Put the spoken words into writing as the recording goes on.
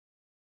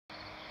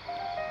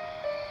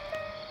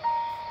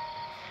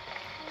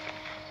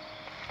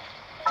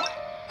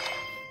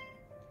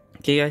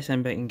Okay guys,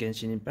 I'm back in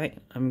Genshin Impact.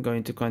 I'm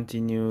going to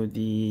continue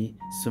the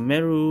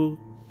Sumeru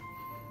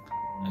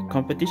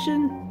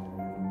competition,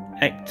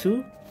 Act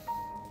 2.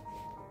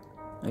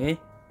 Okay.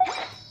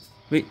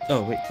 Wait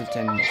till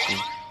 10 minutes. Please.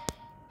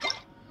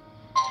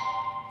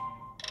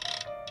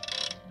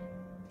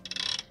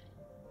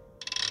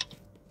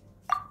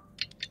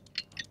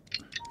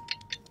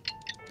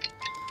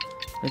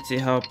 Let's see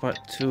how part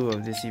 2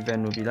 of this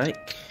event will be like.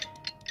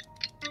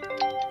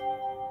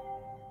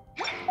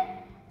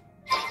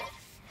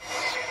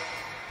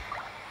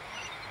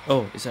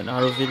 Oh, it's an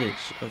Aro village.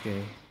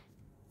 Okay.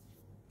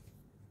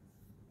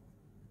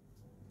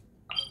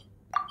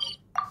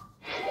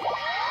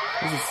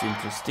 This is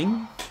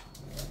interesting.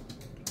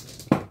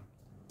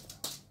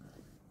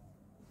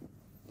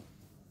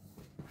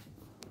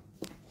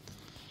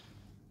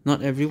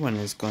 Not everyone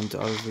has gone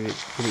to our village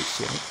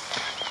yet.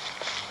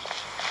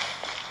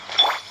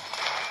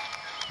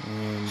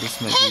 And this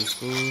might be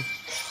useful.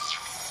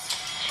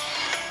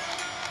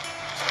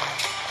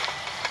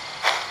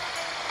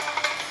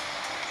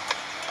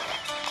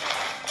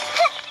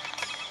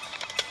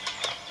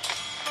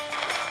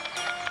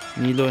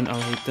 Nilo and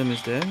Al-Haytham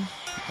is there,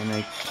 and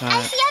I can't...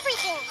 I see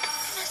everything!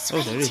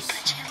 Oh, there is.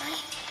 Much, am I?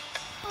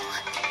 Oh,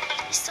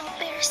 it'd be so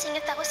embarrassing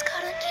if that was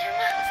caught on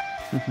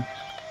camera.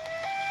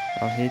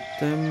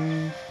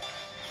 Al-Haytham...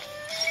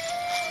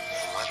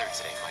 The weather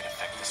today might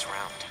affect this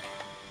round.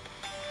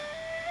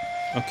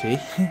 Okay.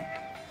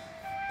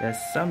 There's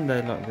some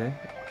dialogue there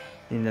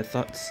in the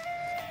thoughts.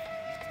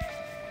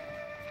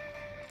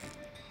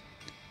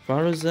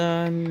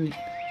 Farazan,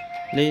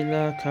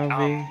 Layla,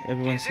 Kaveh,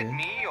 everyone's Is it here.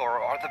 me, or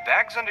are the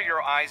bags under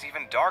your eyes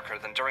even darker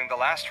than during the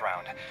last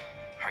round?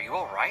 Are you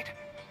alright?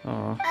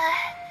 Aw.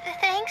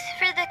 Thanks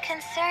for the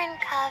concern,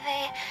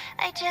 Kaveh.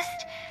 I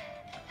just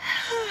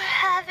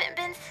haven't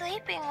been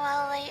sleeping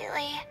well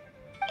lately.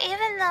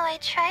 Even though I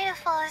try to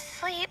fall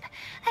asleep,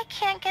 I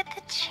can't get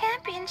the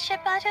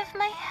championship out of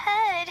my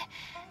head.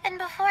 And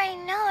before I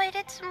know it,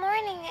 it's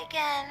morning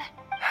again.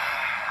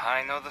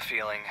 I know the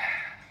feeling.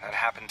 That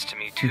happens to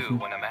me too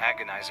when I'm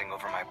agonizing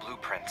over my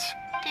blueprints.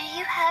 Do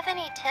you have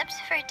any tips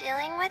for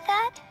dealing with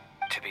that?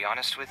 To be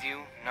honest with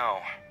you, no.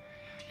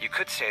 You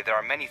could say there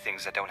are many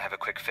things that don't have a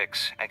quick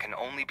fix and can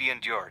only be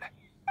endured.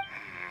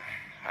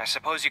 I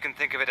suppose you can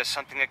think of it as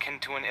something akin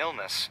to an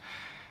illness.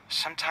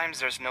 Sometimes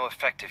there's no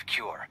effective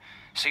cure,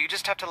 so you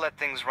just have to let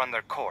things run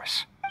their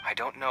course. I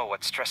don't know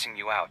what's stressing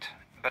you out,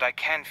 but I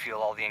can feel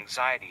all the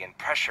anxiety and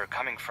pressure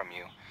coming from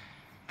you.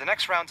 The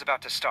next round's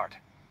about to start,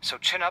 so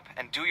chin up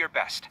and do your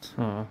best.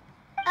 Aw.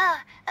 Oh,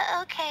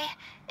 okay.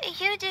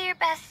 You do your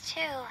best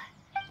too.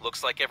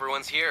 Looks like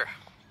everyone's here.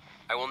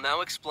 I will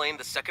now explain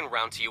the second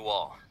round to you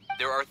all.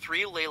 There are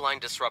 3 ley line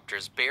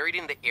disruptors buried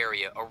in the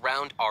area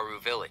around Aru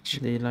village.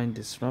 Leyline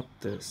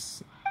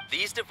disruptors.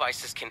 These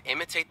devices can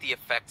imitate the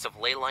effects of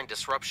ley line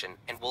disruption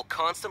and will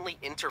constantly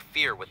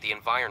interfere with the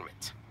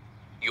environment.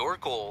 Your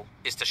goal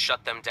is to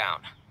shut them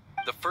down.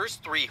 The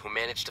first 3 who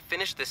manage to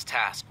finish this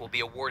task will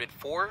be awarded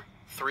 4,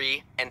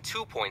 3, and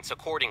 2 points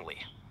accordingly.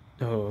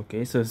 Oh,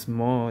 okay, so it's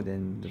more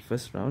than the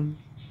first round.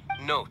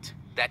 Note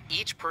that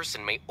each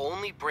person may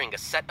only bring a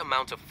set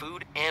amount of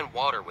food and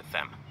water with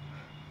them,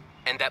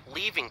 and that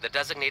leaving the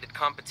designated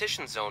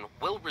competition zone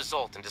will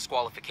result in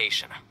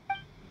disqualification.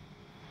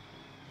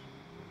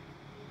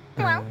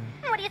 Well,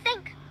 what do you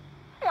think?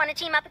 Want to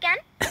team up again?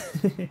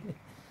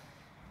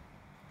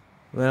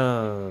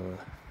 Well...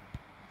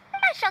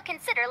 I shall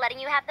consider letting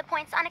you have the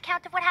points on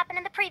account of what happened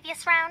in the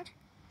previous round.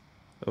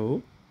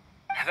 Oh?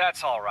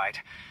 That's all right.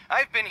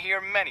 I've been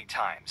here many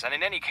times, and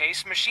in any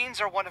case,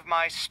 machines are one of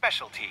my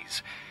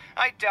specialties.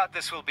 I doubt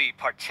this will be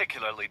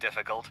particularly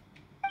difficult.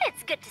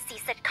 It's good to see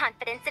such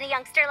confidence in a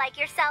youngster like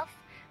yourself.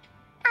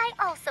 I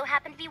also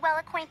happen to be well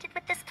acquainted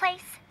with this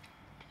place.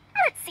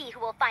 Let's see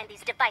who will find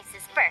these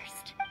devices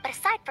first. But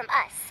aside from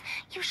us,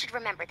 you should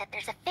remember that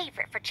there's a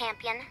favorite for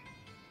Champion.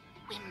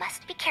 We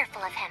must be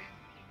careful of him.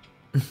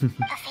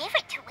 A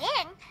favorite to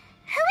win?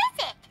 Who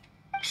is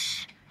it?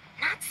 Shh,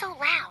 not so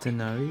loud.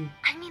 Tanari?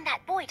 I mean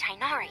that boy,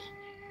 Tainari.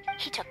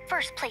 He took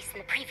first place in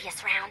the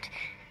previous round,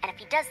 and if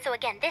he does so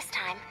again this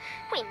time,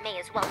 we may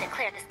as well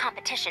declare this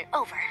competition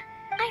over.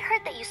 I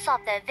heard that you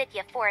solved the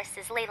Avidya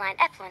Forest's leyline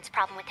effluence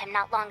problem with him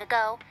not long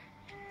ago.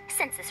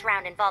 Since this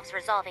round involves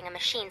resolving a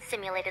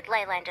machine-simulated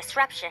leyline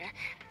disruption,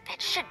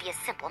 it should be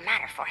a simple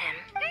matter for him.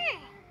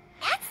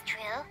 That's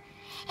true.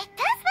 It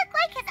does look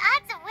like his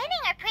odds of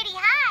winning are pretty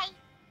high.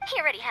 He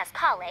already has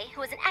Kale,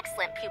 who is an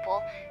excellent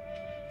pupil.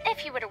 If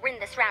he were to win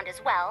this round as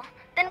well,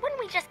 then wouldn't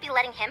we just be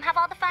letting him have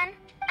all the fun?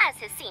 As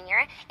his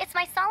senior, it's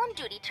my solemn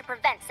duty to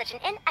prevent such an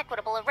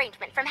inequitable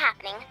arrangement from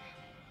happening.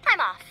 I'm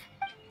off.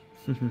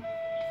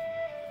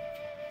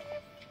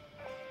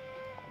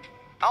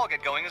 I'll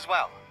get going as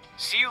well.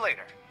 See you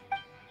later.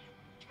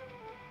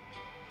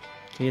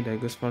 Okay, there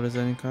goes Farazan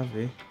and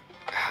Kaveh.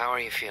 How are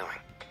you feeling?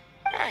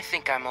 I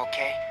think I'm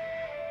okay,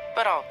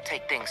 but I'll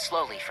take things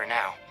slowly for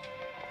now.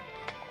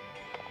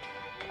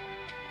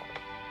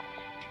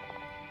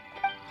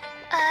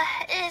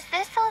 Is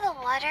this all the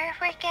water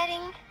we're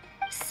getting?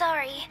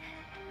 Sorry,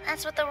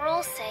 that's what the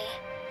rules say.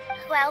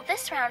 While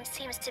this round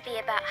seems to be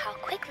about how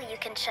quickly you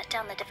can shut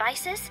down the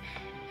devices,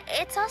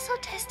 it's also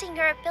testing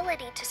your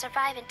ability to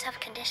survive in tough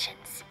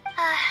conditions.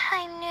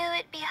 I knew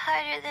it'd be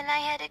harder than I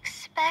had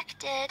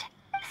expected.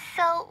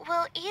 So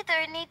we'll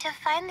either need to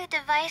find the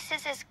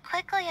devices as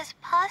quickly as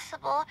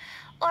possible,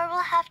 or we'll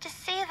have to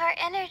save our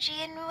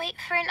energy and wait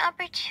for an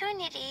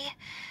opportunity.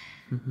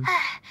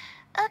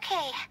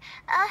 Okay,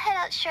 I'll head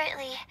out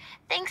shortly.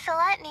 Thanks a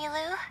lot,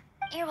 Nilu.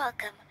 You're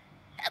welcome.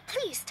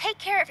 Please take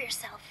care of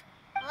yourself.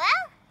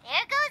 Well,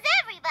 there goes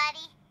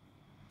everybody.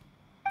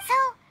 So,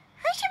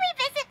 who should we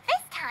visit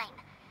this time?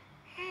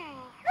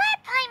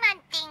 Let Paimon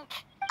think.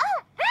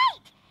 Oh,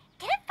 right!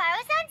 Didn't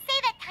Faruzan say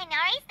that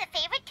Tainari's the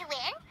favorite to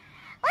win?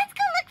 Let's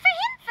go look for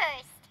him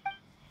first.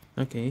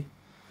 Okay.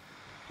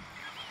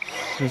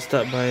 We'll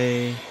start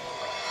by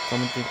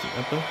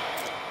commentating.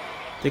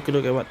 Take a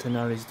look at what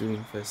Tanari is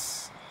doing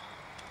first.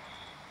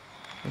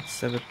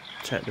 Let's have a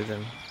chat with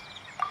them.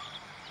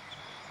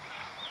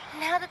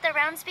 Now that the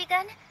round's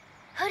begun,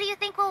 who do you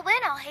think will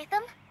win,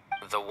 Alhaitham?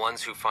 The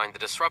ones who find the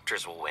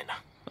disruptors will win.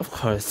 Of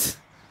course.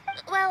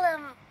 Well,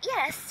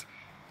 yes.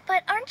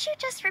 But aren't you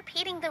just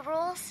repeating the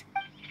rules?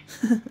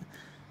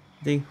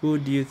 Then who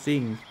do you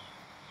think?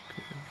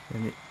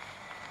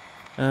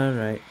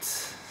 Alright.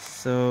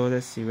 So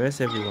let's see,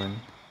 where's everyone?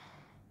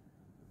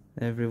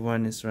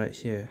 Everyone is right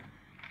here.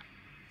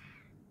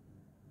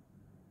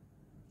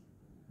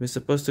 We're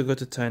supposed to go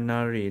to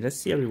Tainari. Let's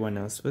see everyone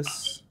else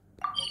first.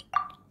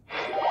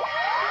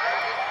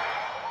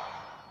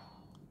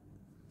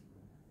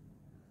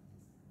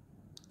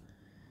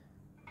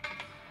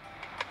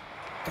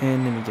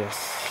 And let me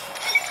guess.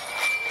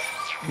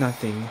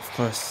 Nothing, of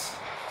course.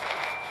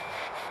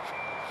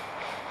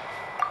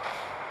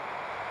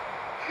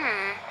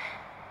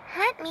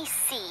 Let me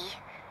see.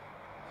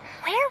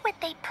 Where would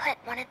they put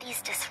one of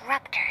these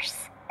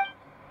disruptors?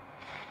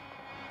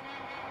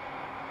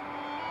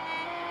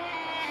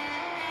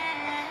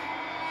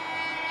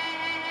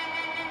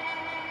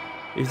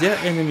 If there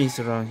are enemies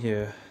around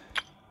here,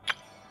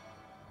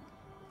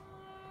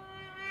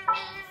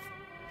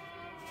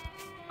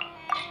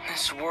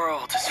 This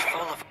world is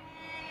full of...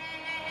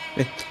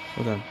 wait,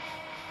 hold on.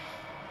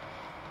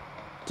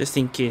 Just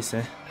in case,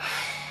 There.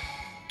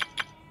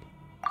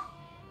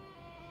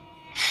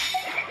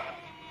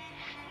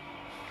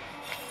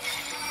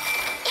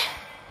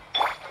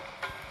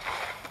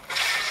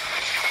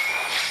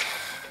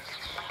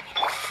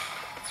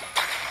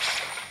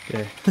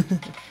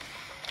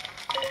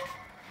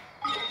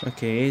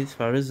 Okay, as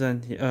far as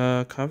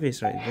Kavi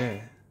is right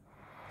there.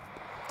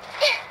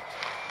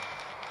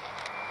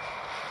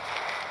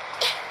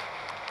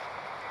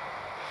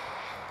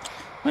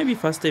 Might be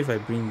faster if I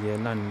bring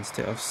Yelan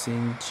instead of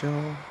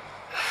Xinqiao.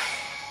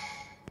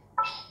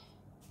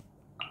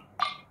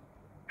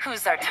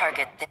 Who's our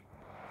target?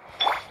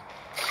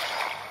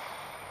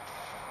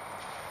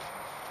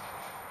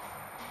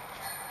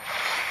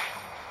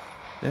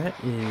 That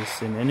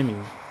is an enemy.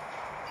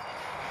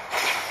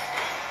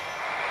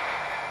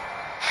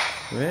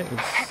 Where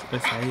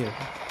is Fire?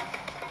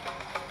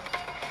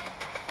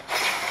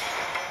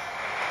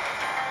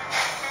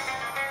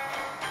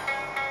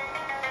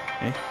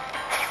 Eh?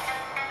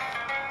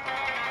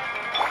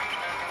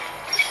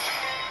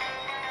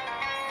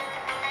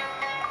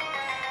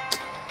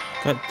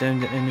 God damn,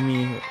 the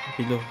enemy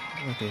below.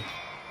 Okay.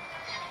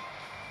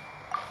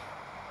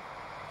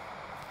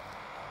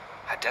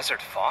 A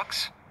desert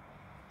fox?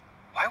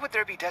 Why would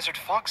there be desert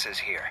foxes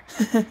here?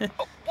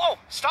 Oh, whoa!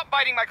 Stop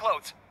biting my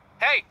clothes!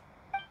 Hey!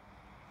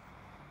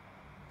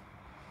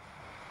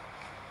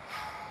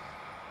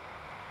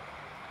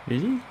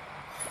 Really?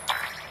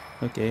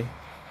 Okay.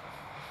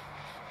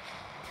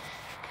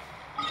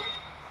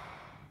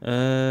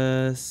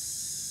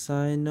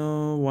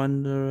 Sino,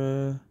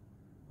 Wanderer,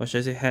 or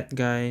should I say Hat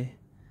Guy,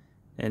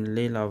 and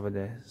Layla over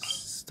there.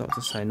 Let's talk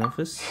to Sino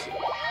first.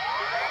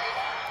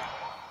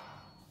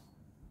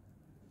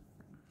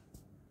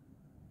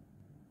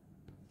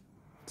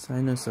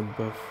 Sino's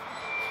above.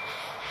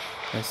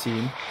 I see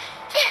him.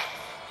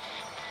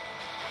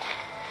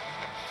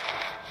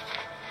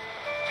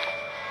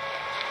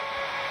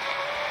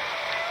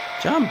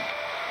 Jump!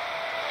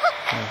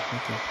 Oh,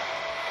 okay.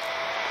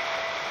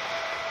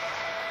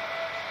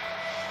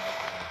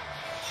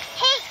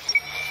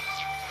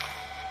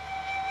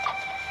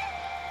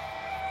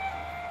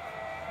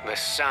 The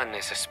sun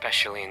is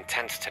especially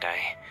intense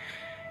today.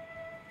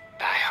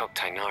 I hope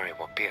Tainari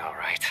will be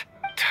alright.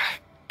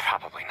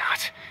 Probably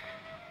not.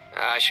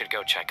 I should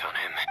go check on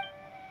him.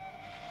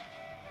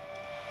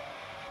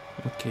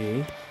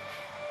 Okay.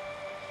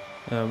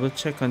 We'll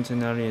check on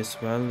Tenari as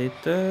well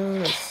later.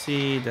 Let's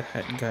see the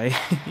hat guy.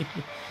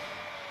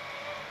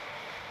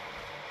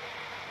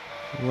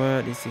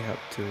 What is he up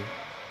to?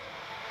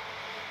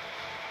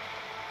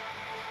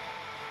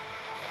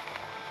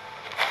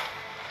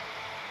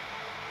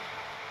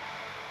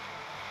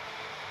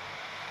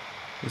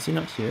 Is he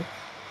not here?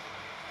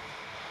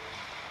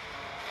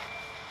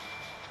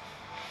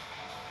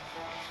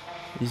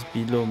 He's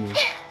below me.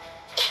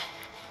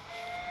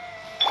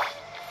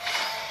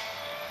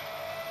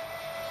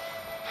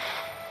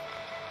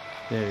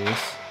 There he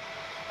is.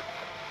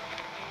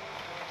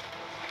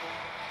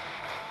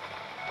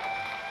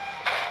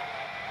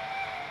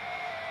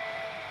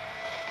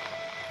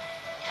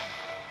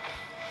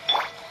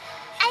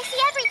 I see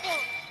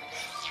everything.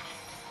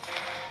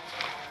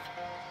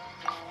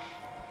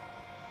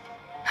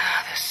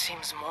 This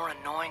seems more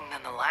annoying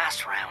than the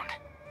last round.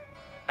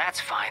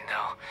 That's fine,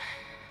 though.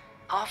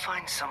 I'll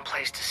find some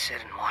place to sit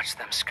and watch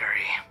them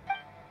scurry.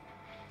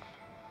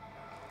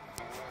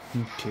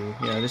 Okay,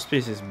 yeah, this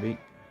place is big.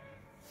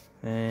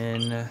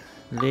 And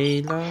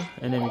Layla,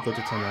 and then we go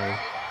to Tanari.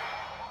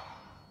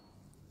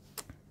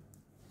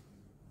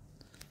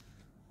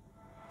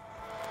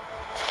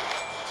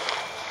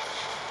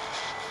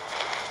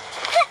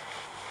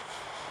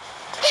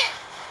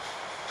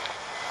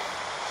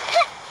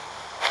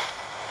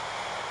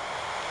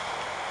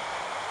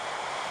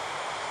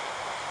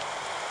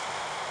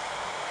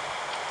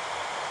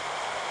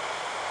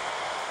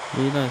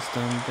 Layla is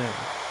down there.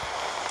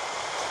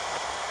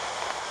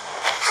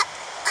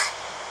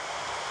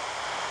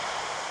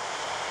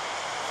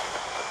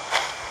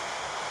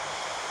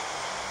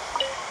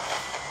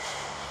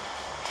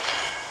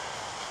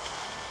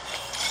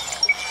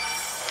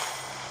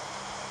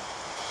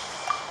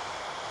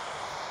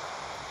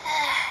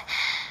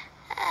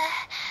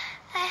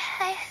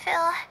 I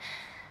feel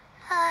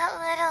a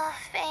little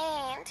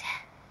faint.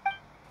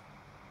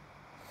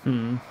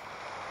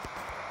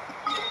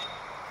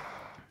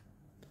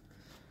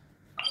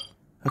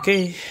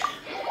 Okay,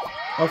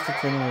 off to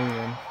Tanari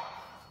then.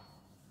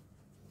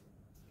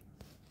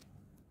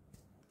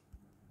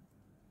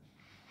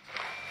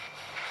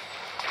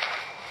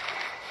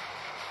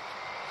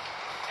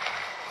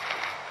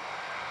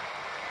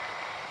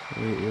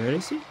 Wait, where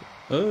is he?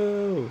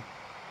 Oh!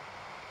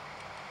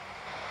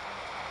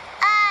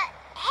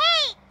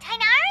 Hey,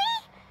 Tainari?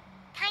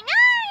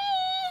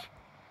 Tainari!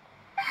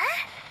 Huh?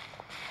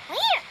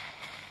 Weird.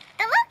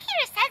 The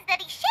locator says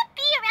that he should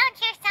be around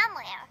here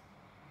somewhere.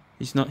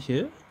 He's not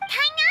here?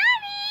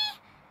 Tainari!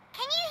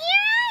 Can you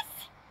hear us?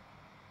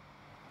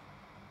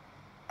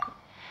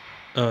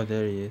 Oh,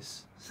 there he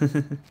is.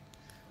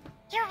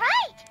 You're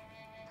right.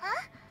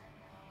 Huh?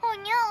 Oh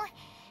no.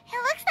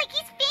 It looks like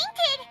he's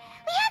fainted.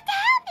 We have to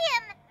help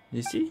him.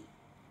 You see?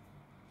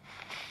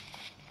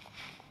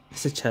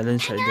 It's a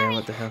challenge right there,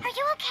 what the hell? Are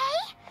you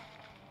okay?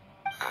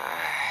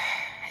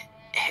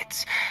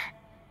 It's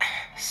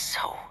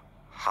so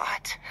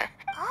hot.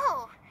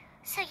 Oh,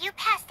 so you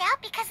passed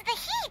out because of the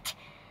heat.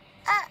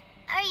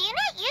 Are you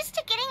not used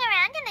to getting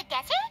around in the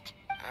desert?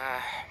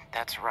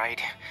 That's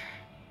right.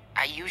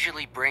 I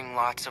usually bring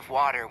lots of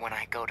water when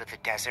I go to the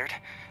desert,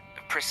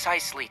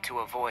 precisely to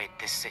avoid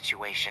this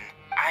situation.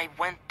 I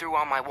went through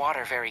all my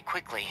water very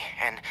quickly,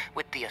 and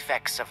with the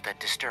effects of the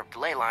disturbed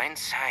ley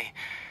lines, I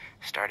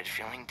started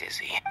feeling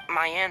dizzy.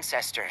 My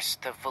ancestors,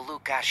 the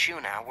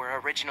Valukashuna, were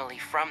originally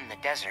from the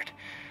desert.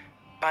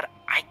 But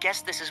I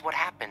guess this is what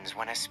happens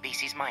when a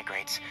species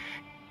migrates.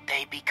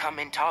 They become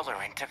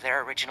intolerant of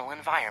their original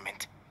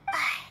environment.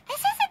 This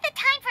isn't the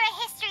time for a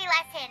history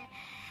lesson.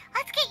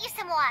 Let's get you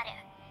some water.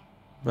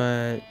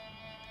 But...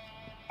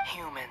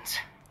 Humans.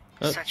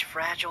 Such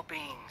fragile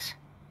beings.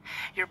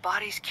 Your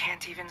bodies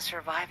can't even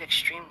survive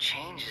extreme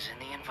changes in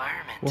the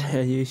environment. why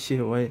are you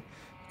sure? Why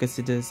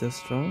consider so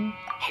strong?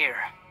 Here,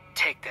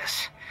 take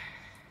this.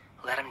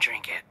 Let him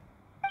drink it.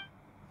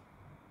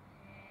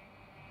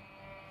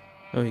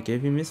 Oh, he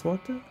gave him his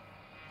water?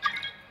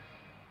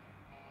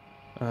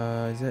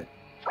 Is that...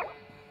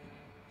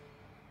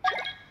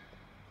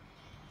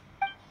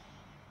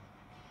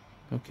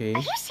 Okay. Are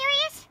you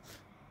serious?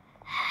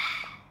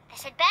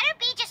 This had better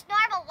be just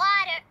normal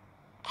water.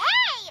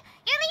 Hey!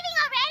 You're leaving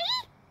already?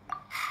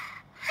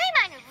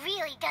 Paimon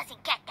really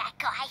doesn't get that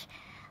guy.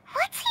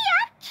 What's he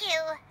up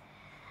to?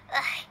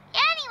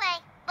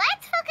 Anyway,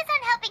 let's focus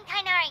on helping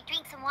Tainari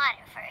drink some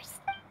water first.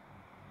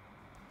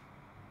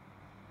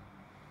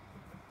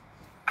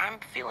 I'm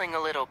feeling a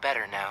little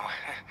better now.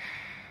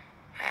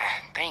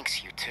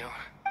 Thanks, you two.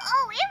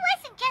 Oh, it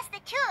wasn't just the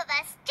two of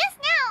us. Just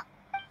now.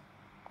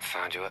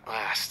 Found you at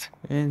last.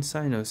 And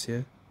Sino's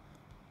here.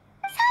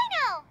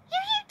 Sino,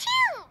 you're here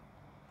too.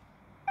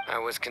 I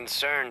was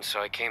concerned,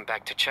 so I came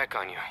back to check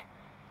on you.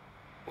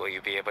 Will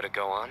you be able to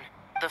go on?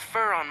 The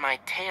fur on my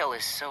tail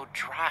is so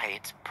dry,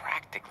 it's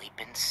practically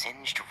been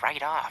singed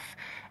right off.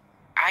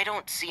 I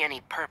don't see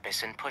any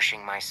purpose in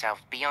pushing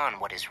myself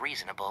beyond what is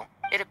reasonable.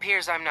 It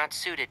appears I'm not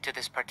suited to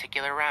this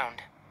particular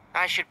round.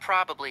 I should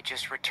probably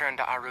just return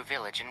to Aru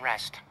Village and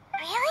rest.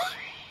 Really?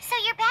 So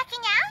you're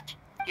backing out?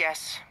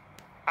 Yes.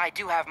 I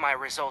do have my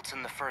results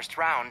in the first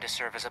round to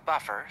serve as a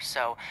buffer,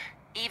 so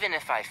even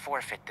if I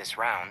forfeit this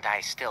round,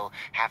 I still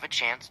have a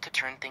chance to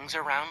turn things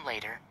around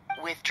later.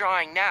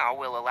 Withdrawing now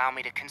will allow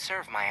me to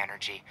conserve my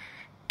energy.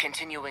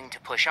 Continuing to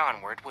push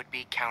onward would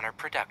be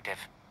counterproductive.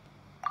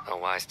 A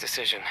wise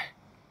decision.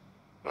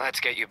 Let's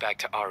get you back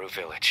to Aru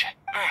Village.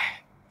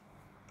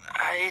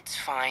 It's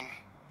fine.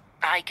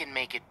 I can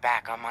make it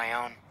back on my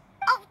own.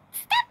 Oh,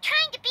 stop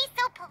trying to be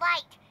so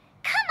polite.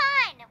 Come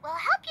on, we'll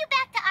help you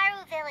back to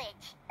Aru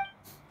Village.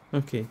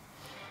 Okay.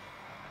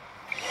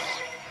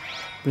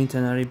 Bring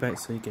Tanari back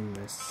so you can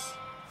rest.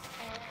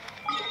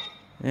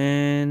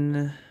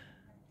 And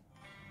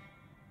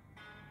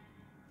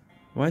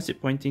why is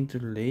it pointing to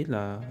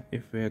Layla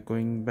if we are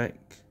going back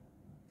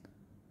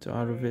to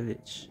our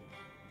village?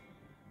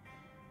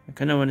 I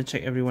kinda wanna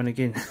check everyone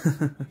again.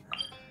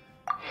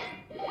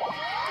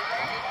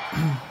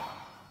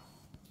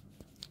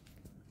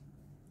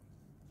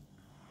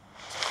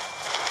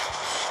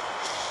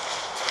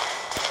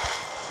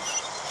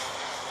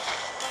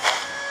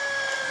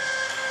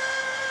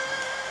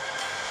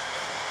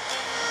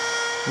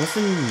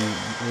 Wasn't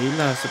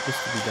Layla supposed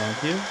to be down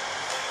here?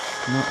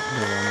 Not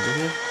no longer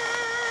here.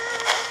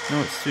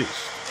 No, it's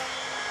switched.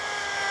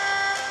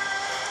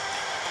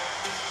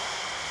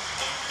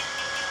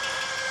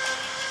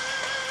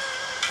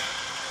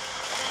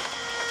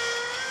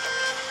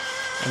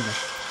 Okay.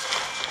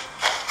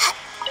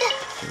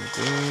 There we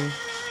go.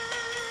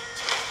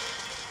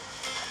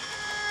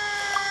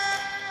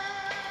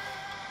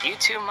 You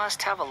two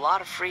must have a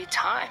lot of free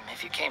time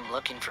if you came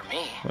looking for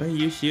me. Why are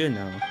you here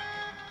now?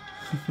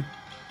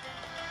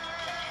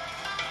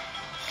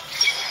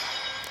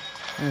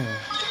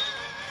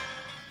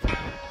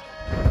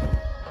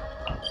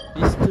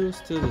 These two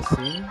still the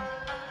same.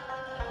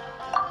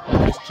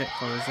 Let's check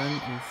horizon.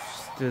 If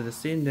still the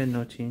same, then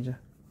no change.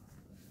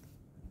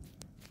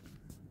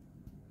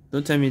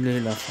 Don't tell me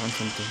Layla found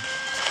something.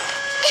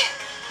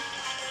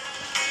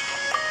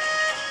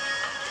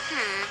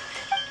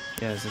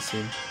 Yeah, it's the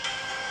same.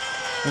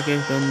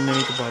 Okay, don't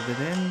need to bother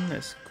then.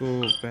 Let's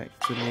go back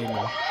to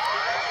Layla.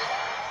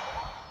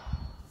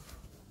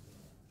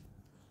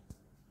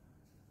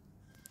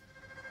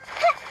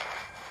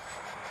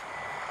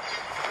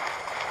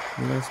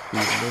 Must be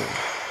low.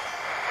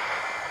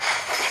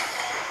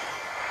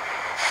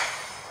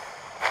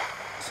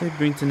 So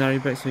bring Tanari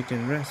back so he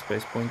can rest, but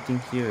it's pointing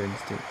here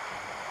instead.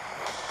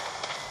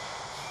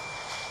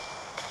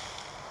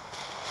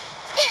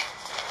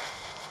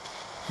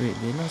 Wait,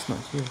 Layla's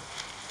not here.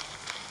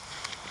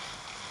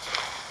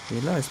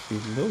 Layla is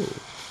below.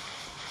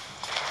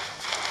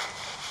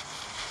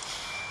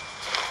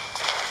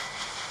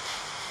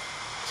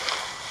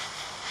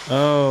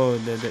 Oh,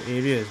 the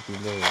area is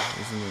below,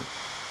 isn't it?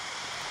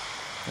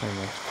 I don't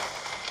know.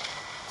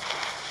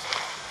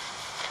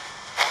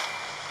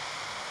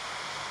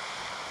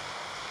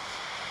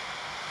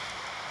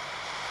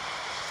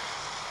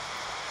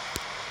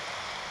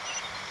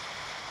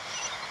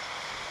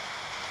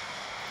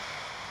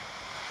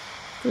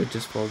 Could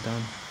just fall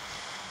down.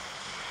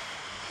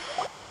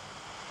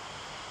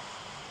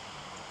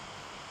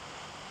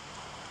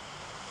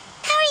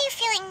 How are you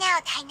feeling now,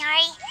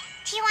 Tainari?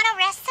 Do you want to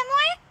rest some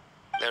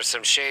more? There's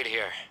some shade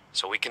here,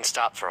 so we can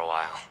stop for a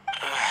while.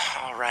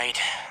 All right,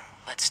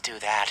 let's do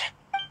that.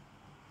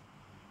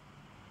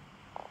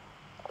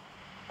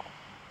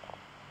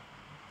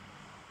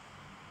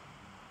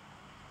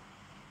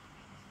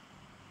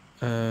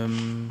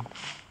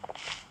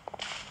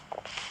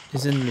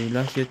 Isn't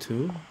Layla here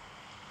too?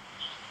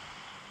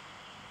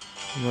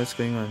 What's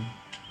going on?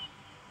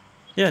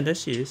 Yeah, there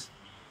she is.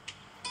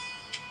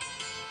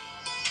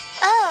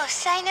 Oh,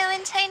 Sino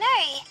and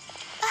Tainari.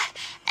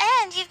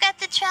 And you've got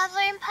the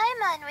Traveler and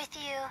Paimon with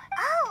you.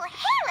 Oh,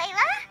 hey,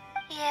 Layla.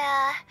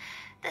 Yeah,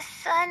 the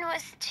sun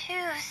was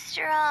too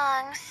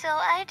strong, so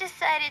I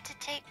decided to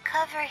take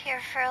cover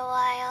here for a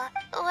while.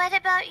 What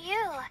about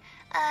you?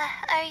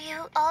 Are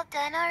you all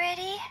done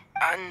already?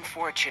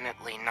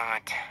 Unfortunately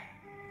not.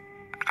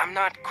 I'm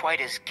not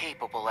quite as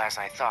capable as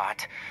I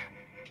thought.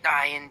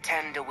 I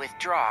intend to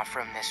withdraw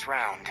from this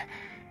round.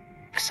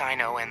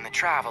 Sino and the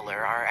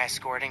Traveler are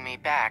escorting me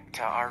back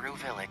to Aru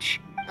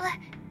Village.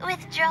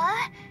 Withdraw?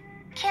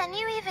 Can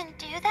you even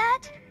do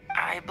that?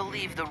 I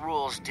believe the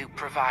rules do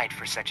provide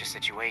for such a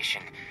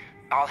situation.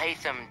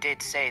 Alhaitham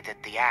did say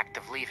that the act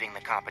of leaving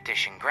the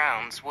competition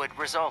grounds would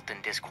result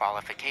in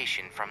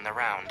disqualification from the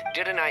round.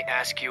 Didn't I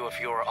ask you if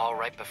you were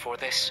alright before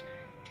this?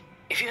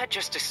 If you had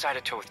just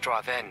decided to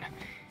withdraw then,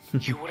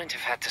 you wouldn't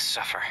have had to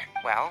suffer.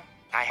 Well,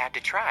 I had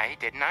to try,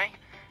 didn't I?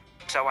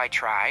 So I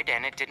tried,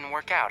 and it didn't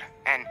work out.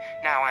 And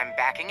now I'm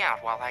backing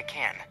out while I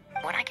can.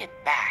 When I get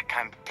back,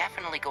 I'm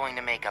definitely going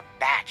to make a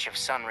batch of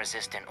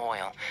sun-resistant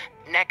oil.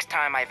 Next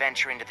time I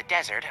venture into the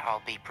desert,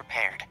 I'll be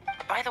prepared.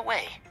 By the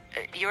way,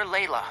 you're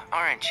Layla,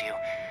 aren't you?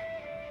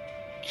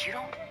 You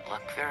don't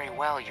look very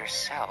well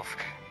yourself.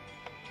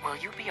 Will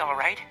you be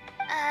alright?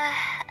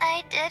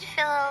 I did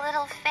feel a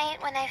little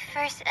faint when I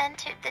first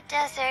entered the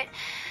desert,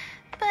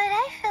 but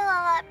I feel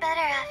a lot better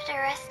after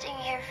resting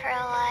here for a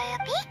while.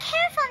 Be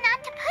careful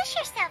not to push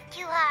yourself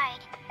too hard.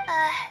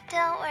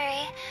 Don't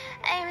worry.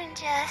 I'm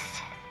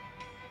just...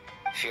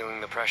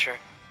 Feeling the pressure?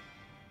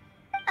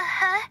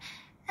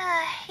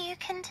 You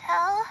can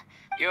tell?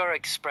 Your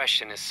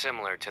expression is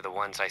similar to the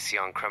ones I see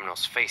on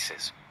criminals'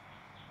 faces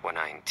when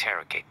I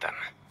interrogate them.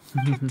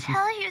 To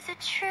tell you the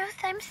truth,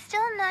 I'm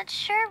still not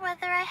sure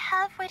whether I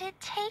have what it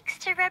takes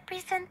to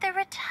represent the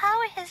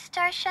Ratawa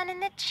Starshan in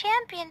the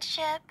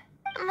championship.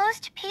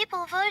 Most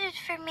people voted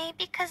for me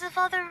because of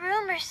all the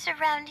rumors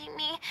surrounding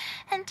me,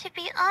 and to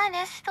be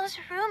honest, those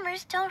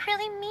rumors don't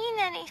really mean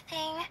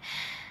anything.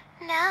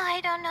 Now I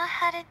don't know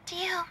how to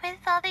deal with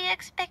all the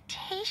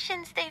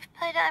expectations they've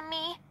put on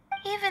me.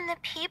 Even the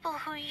people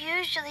who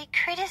usually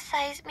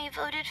criticize me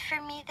voted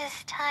for me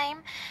this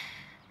time.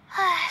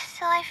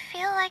 So I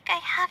feel like I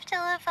have to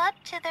live up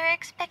to their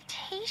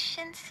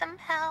expectations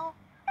somehow.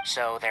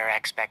 So their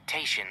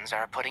expectations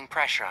are putting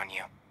pressure on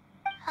you.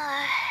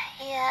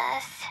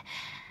 Yes.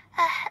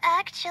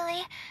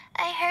 Actually,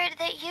 I heard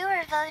that you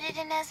were voted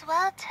in as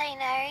well,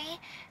 Tainari.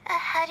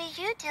 How do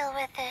you deal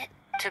with it?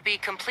 To be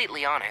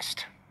completely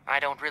honest, I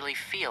don't really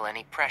feel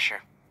any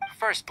pressure.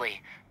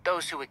 Firstly,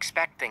 those who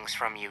expect things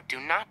from you do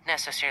not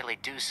necessarily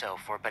do so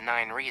for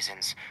benign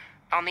reasons.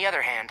 On the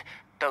other hand,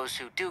 those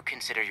who do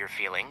consider your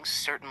feelings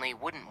certainly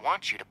wouldn't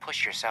want you to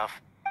push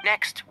yourself.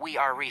 Next, we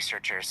are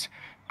researchers.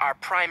 Our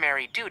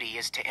primary duty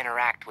is to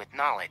interact with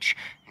knowledge,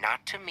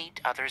 not to meet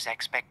others'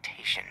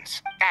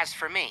 expectations. As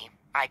for me,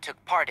 I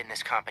took part in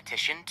this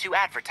competition to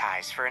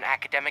advertise for an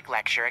academic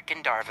lecture at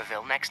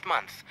Gandharvaville next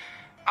month.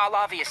 I'll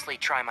obviously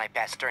try my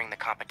best during the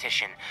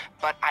competition,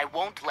 but I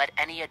won't let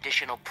any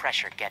additional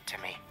pressure get to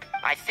me.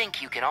 I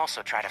think you can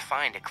also try to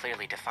find a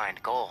clearly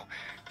defined goal.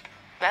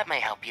 That may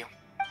help you.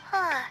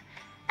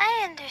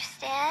 I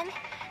understand.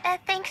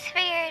 Thanks for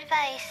your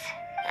advice.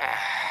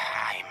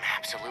 I'm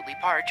absolutely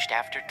parched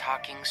after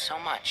talking so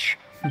much.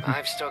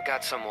 I've still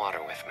got some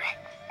water with me.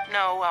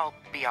 No, I'll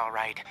be all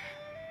right.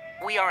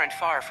 We aren't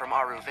far from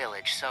Aru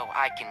Village, so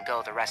I can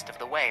go the rest of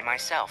the way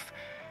myself.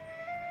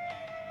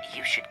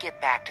 You should get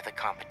back to the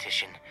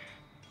competition.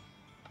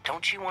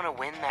 Don't you want to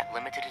win that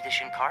limited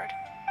edition card?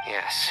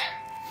 Yes.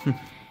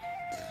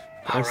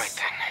 All right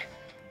then.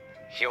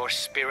 Your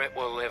spirit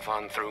will live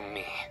on through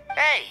me.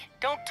 Hey,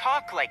 don't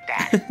talk like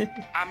that.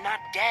 I'm not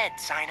dead,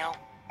 Sino.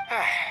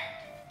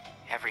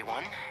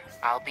 Everyone,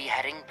 I'll be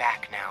heading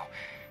back now.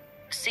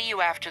 See you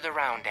after the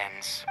round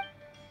ends.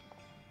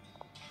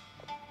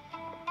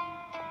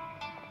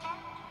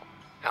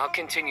 I'll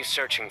continue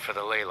searching for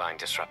the ley line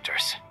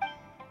disruptors.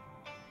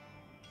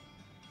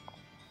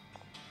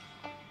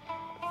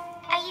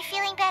 Are you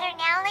feeling better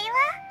now,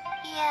 Layla?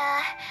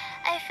 Yeah,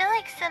 I feel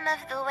like some of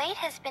the weight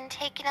has been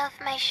taken off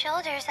my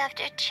shoulders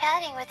after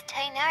chatting with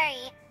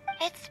Tainari.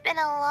 It's been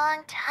a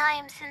long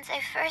time since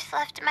I first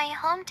left my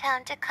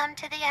hometown to come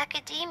to the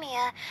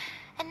academia,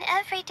 and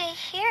every day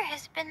here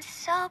has been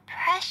so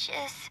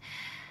precious.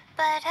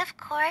 But of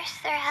course,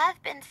 there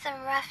have been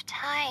some rough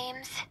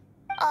times.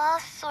 All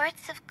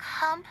sorts of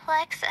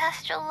complex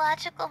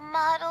astrological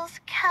models,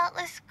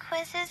 countless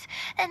quizzes,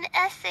 and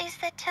essays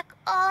that took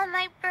all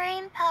my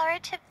brain power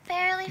to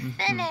barely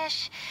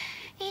finish.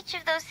 Each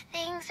of those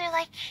things are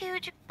like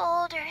huge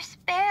boulders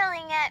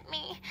barreling at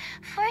me,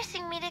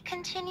 forcing me to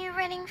continue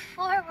running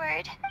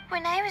forward.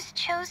 When I was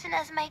chosen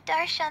as my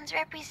Darshan's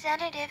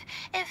representative,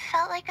 it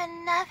felt like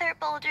another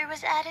boulder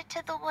was added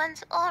to the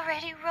ones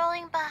already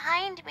rolling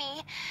behind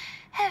me.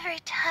 Every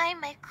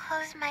time I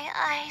close my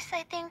eyes,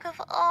 I think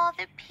of all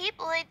the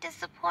people I'd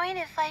disappoint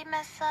if I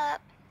mess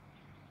up.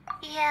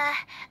 Yeah,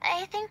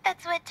 I think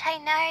that's what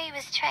Tainari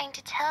was trying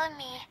to tell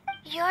me.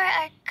 You're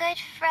our good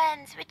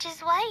friends, which is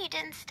why you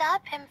didn't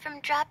stop him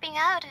from dropping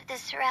out of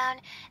this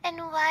round, and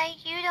why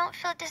you don't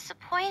feel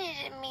disappointed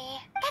in me.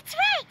 That's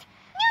right!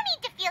 No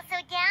need to feel so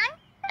down!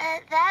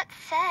 That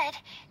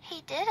said,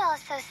 he did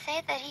also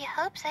say that he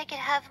hopes I could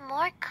have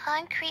more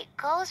concrete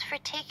goals for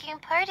taking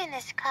part in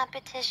this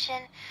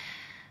competition.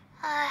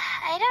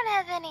 I don't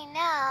have any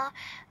now,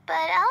 but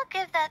I'll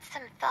give that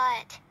some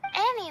thought.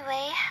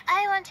 Anyway,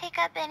 I won't take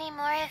up any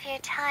more of your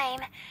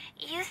time.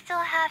 You still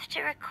have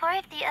to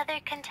record the other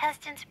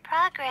contestants'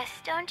 progress,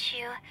 don't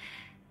you?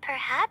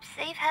 Perhaps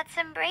they've had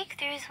some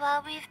breakthroughs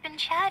while we've been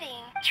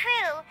chatting.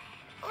 True.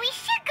 We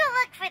should go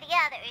look for the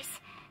others.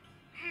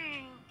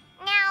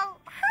 Now,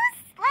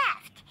 who's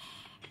left?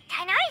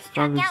 Tainari's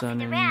dropped out for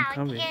the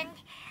round, and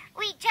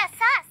we just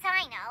saw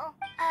Sino.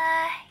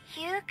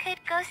 You could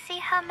go see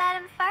how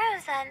Madame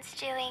Farozan's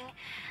doing.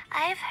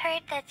 I've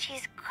heard that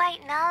she's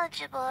quite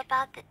knowledgeable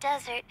about the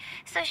desert,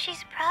 so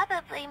she's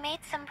probably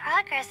made some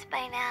progress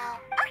by now.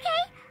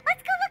 Okay,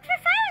 let's go look for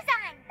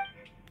Farozan!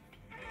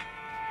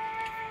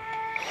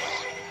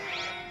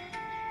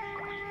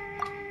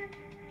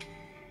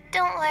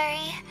 Don't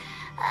worry,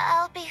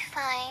 I'll be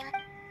fine.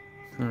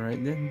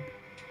 Alright then.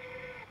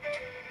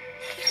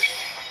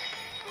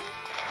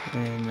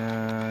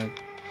 And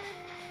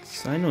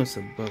Sino's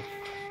above.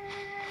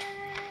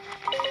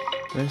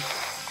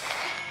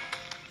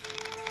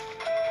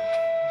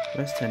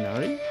 Where's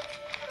Tainari?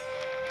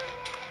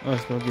 Oh,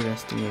 it's probably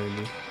resting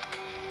already.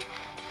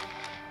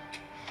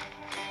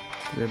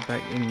 We're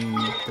back in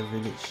the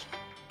village.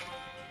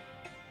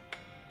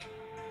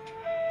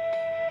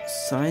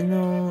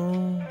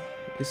 Sino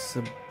is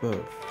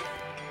above.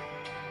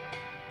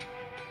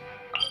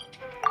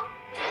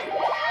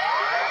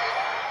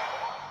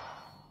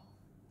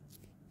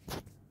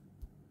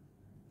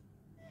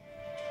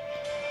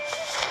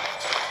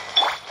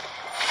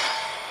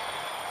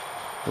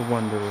 The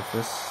wonder of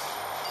this.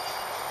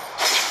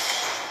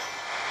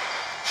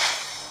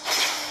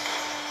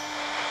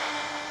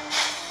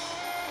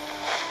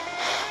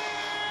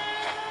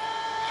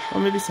 Or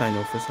maybe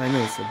Sino first. Sino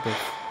is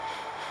above.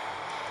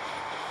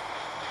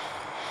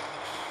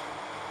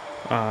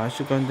 Ah, I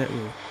should have gone that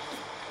way.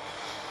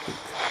 Quick.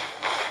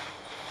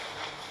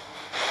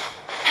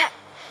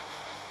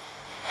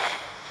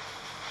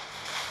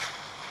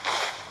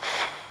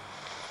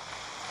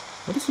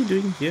 What is he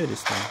doing here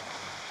this time?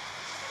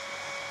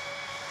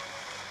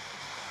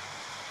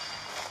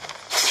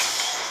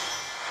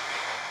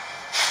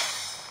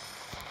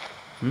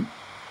 Hmm?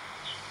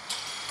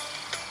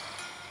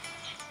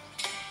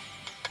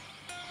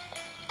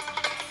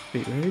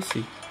 Wait, where is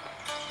he?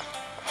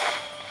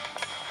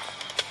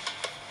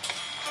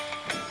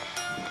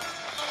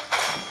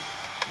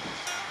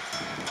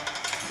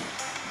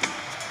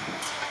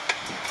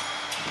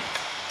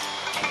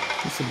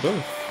 He's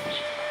above.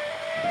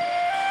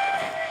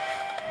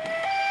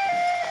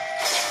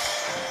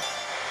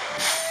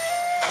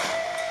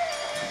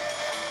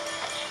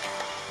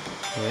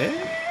 Where?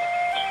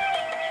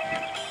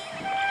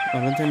 Oh,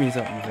 one time he's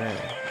up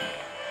there.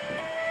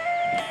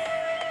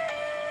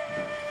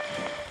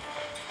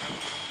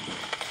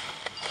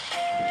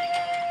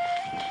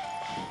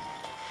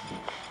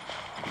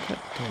 God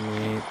damn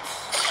it.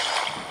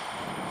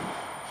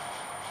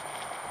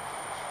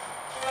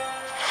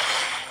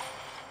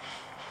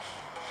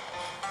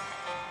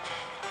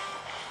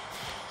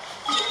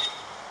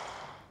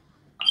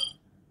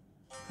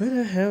 Where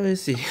the hell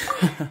is he?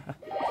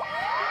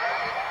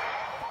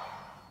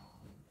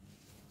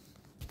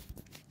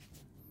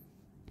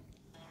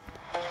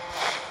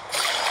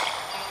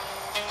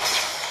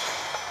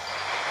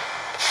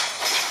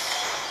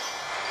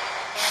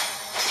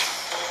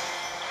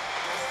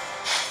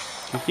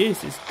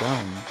 Yes, it's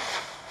down.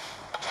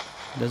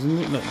 Doesn't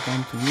look like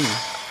down to me.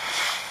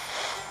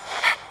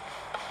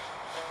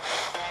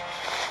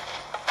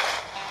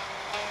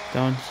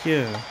 Down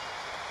here.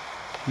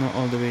 Not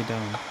all the way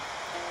down.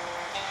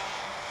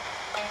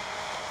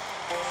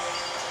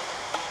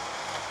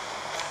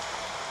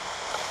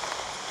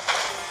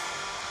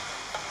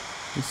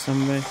 It's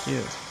somewhere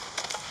here.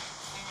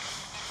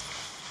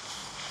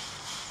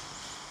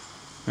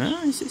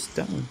 Ah, it's just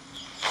down.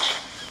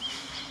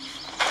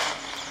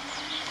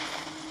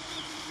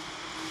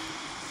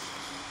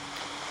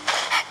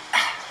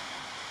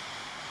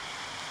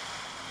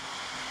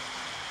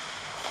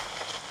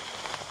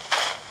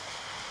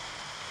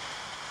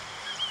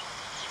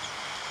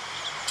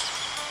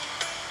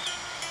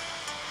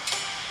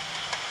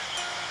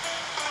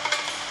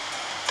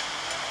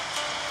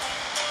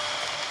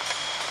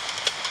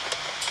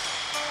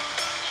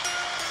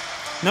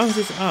 Now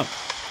it's up.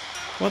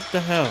 What the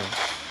hell?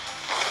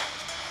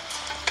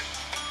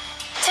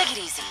 Take it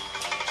easy.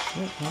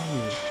 What are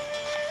you?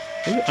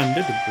 Are you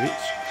under the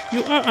bridge?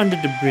 You are under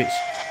the bridge.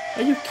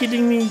 Are you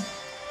kidding me?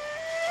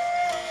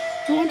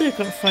 No wonder I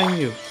can't find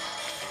you.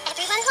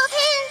 Everyone hold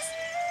hands.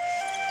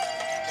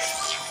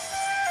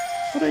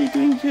 What are you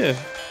doing here?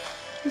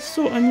 It's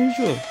so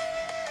unusual.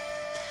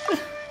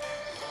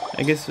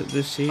 I guess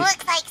the shape.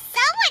 Looks like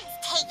someone's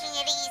taking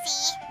it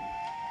easy.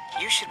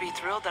 You should be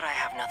thrilled that I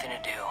have nothing to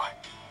do.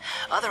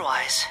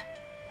 Otherwise,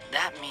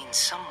 that means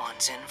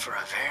someone's in for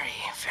a very,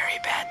 very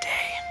bad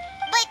day.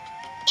 But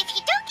if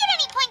you don't get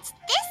any points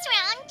this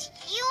round,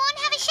 you won't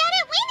have a shot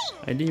at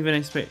winning. I didn't even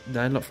expect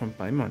dialogue from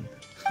Paimon.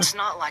 It's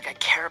not like I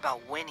care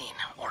about winning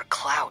or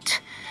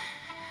clout.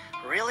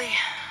 Really,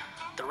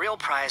 the real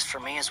prize for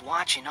me is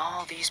watching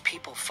all these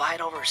people fight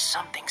over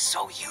something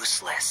so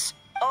useless.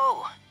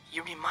 Oh,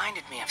 you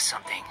reminded me of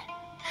something.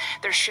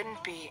 There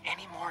shouldn't be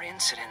any more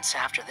incidents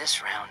after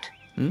this round.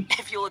 Hmm?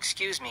 If you'll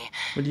excuse me,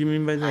 What do you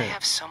mean by I that?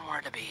 have somewhere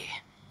to be.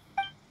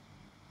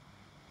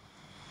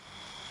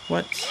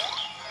 What?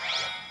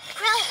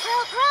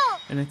 Grow.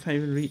 And I can't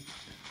even read.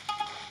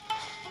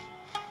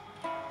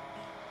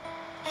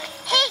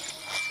 Hey,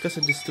 Because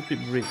of this stupid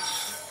bridge.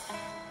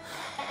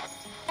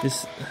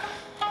 This...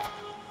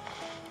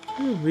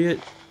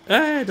 weird...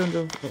 Ah, I don't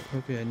know. Oh,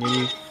 okay, I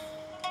nearly...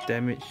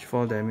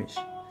 fall damage.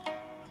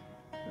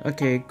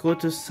 Okay, go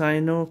to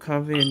Sino,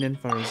 Cave, and then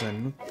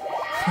Farazan.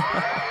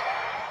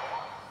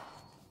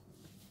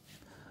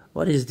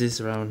 What is this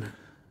round?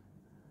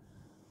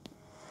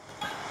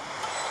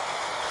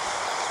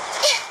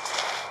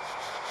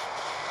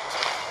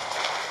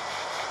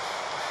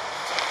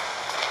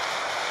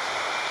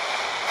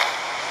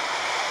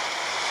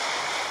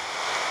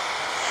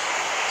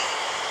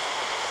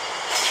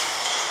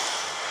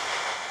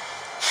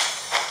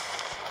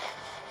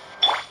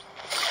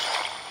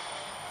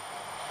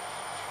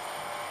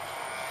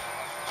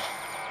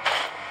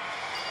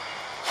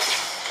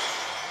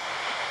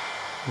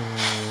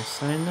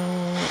 Sino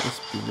is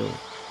below.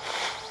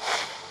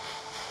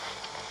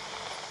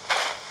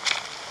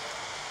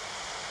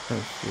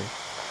 Oh, here.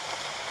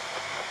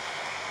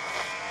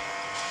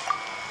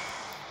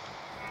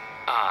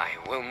 I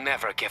will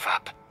never give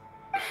up.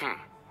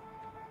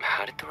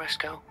 How did the rest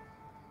go?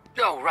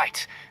 Oh,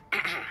 right.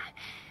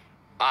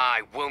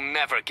 I will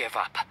never give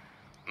up.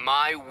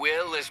 My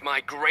will is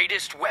my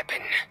greatest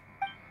weapon.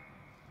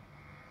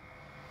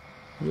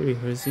 You're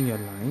rehearsing your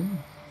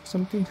line?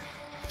 Something?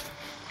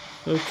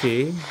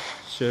 Okay,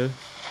 sure.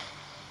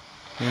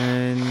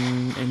 And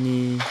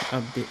any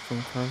update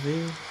from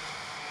Cave?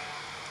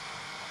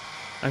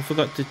 I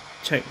forgot to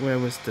check where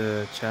was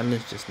the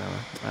challenge just now.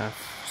 Ah,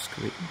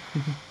 screw it.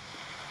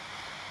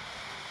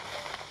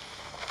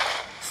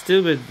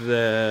 Still with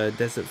the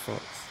desert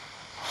fox.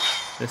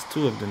 There's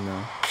 2 of them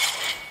now.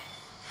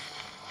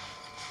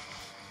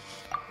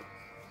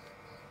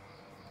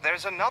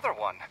 There's another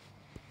one.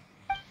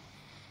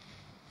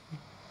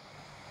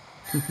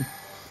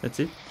 That's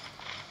it?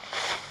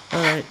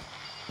 Alright.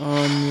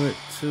 Onward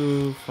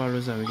to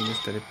Faroza. We can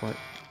just teleport.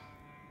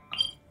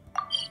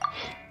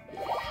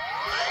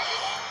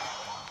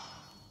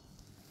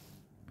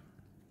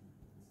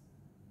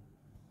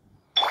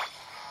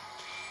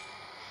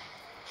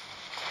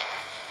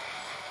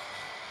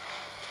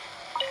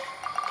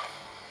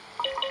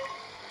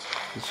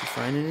 Did she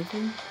find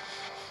anything?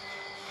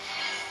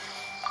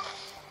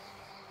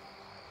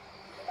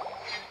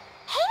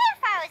 Hey there,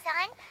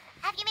 Farozan.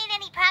 Have you made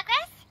any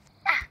progress?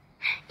 Ah,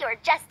 you're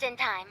just in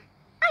time.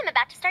 I'm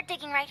about to start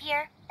digging right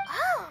here.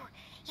 Oh,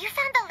 you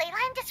found the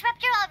leyline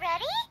disruptor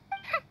already?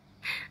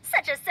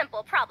 Such a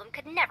simple problem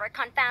could never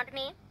confound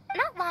me.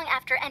 Not long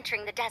after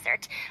entering the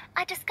desert,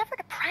 I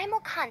discovered a primal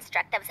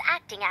construct that was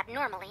acting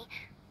abnormally,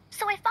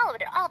 so I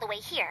followed it all the way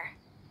here.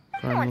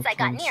 Once I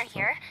got near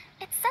here,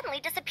 it suddenly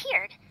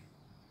disappeared.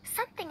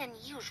 Something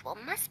unusual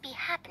must be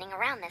happening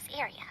around this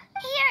area.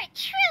 You're a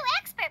true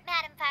expert,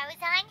 Madam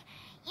Farozan.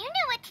 You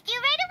knew what to do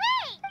right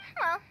away.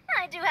 Well,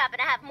 I do happen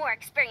to have more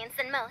experience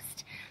than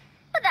most.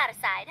 But that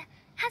aside,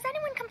 has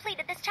anyone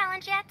completed this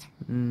challenge yet?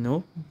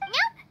 No.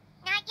 Nope,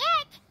 not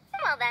yet.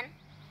 Well then,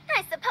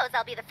 I suppose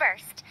I'll be the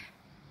first.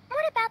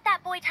 What about that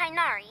boy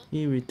Tainari?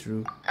 He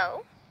withdrew.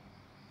 Oh?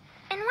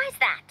 And why's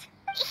that?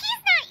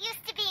 He's not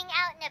used to being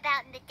out and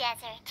about in the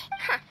desert.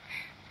 Huh.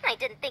 I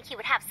didn't think he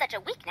would have such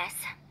a weakness.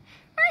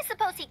 I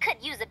suppose he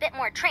could use a bit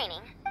more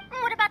training.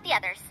 What about the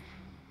others?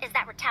 Is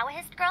that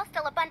Ratawahist girl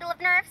still a bundle of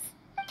nerves?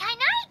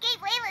 Tainari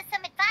gave Layla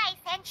some advice,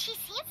 and she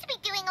seems to be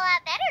doing a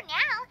lot better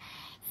now.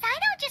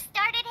 Sino just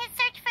started his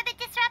search for the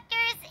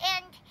disruptors,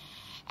 and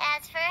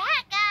as for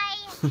that guy,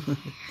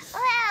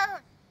 well,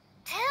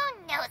 who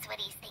knows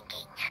what he's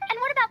thinking. And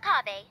what about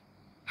Kaveh?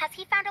 Has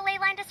he found a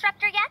leyline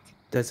disruptor yet?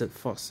 Desert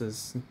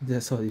foxes.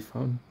 That's all he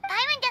found.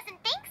 Byron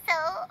doesn't think so,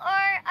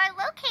 or our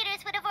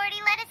locators would have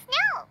already let us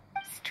know.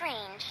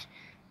 Strange.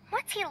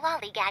 What's he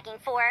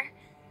lollygagging for?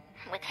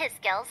 With his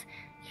skills,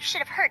 you should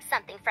have heard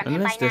something from him by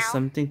Unless there's now.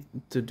 something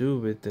to do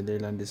with the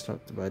Leyland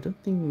Disruptor, but I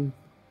don't think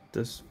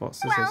those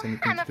foxes has Well,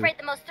 anything I'm to do. afraid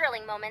the most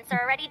thrilling moments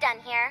are already done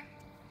here.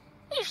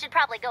 You should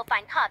probably go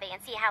find Kaveh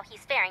and see how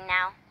he's faring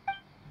now.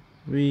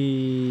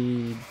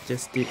 We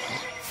just did.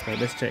 Right,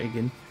 let's try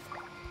again.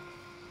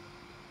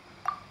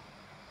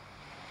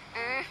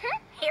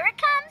 Here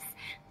it comes.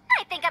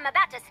 I think I'm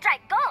about to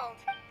strike gold.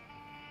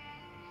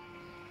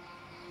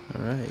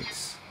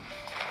 Alright.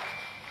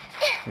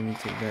 Let me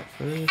take that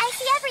first. I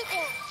see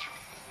everything.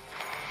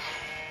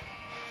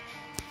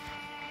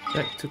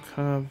 Back to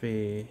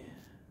Kaveh.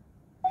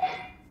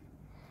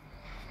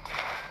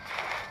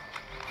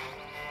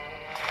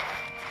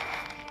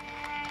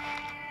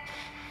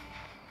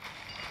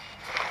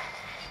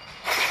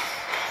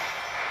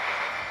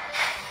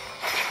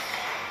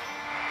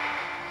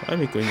 Why are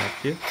we going up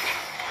here?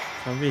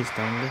 Kaveh is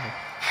down there.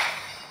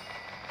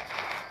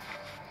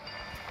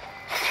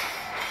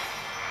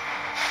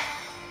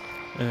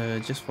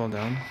 Just fall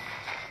down.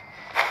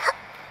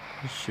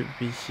 We should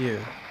be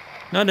here.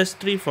 Now there's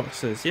 3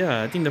 foxes.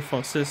 Yeah, I think the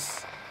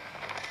foxes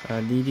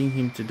are leading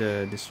him to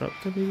the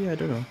disruptor, maybe? I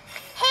don't know.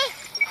 Hey,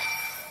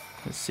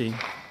 Let's see.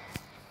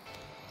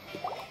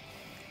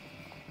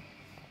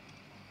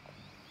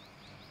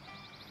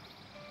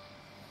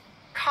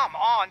 Come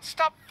on,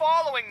 stop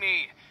following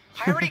me!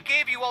 I already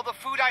gave you all the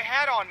food I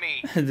had on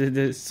me!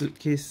 the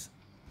suitcase.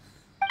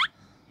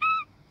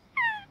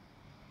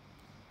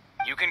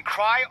 You can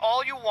cry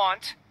all you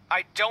want.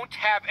 I don't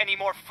have any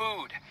more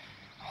food.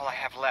 All I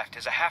have left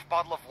is a half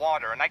bottle of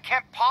water, and I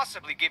can't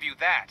possibly give you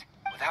that.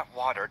 Without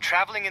water,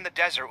 traveling in the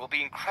desert will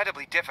be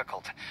incredibly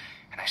difficult,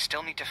 and I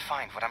still need to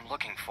find what I'm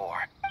looking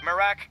for.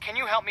 Marak, can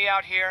you help me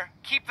out here?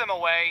 Keep them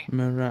away.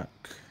 Marak.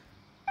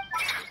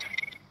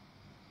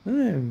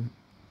 Kaveh,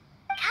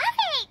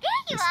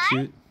 there you That's are.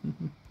 cute.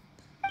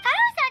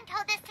 Farozan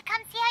told us to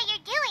come see how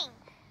you're doing.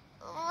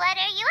 What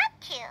are you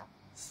up to?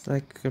 It's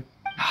like a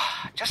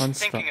Just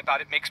construct. thinking about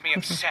it makes me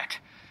upset.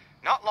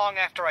 Not long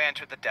after I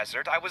entered the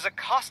desert, I was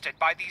accosted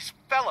by these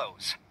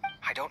fellows.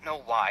 I don't know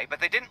why, but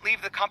they didn't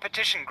leave the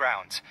competition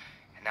grounds.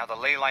 And now the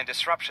ley line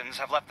disruptions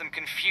have left them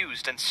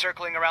confused and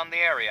circling around the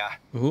area.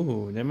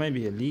 Ooh, that might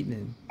be a lead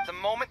then. The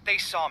moment they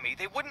saw me,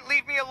 they wouldn't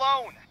leave me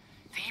alone.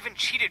 They even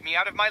cheated me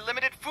out of my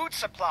limited food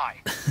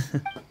supply.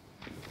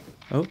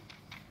 Oh,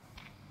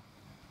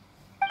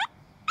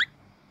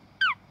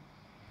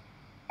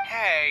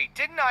 Hey,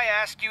 didn't I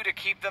ask you to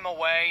keep them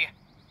away?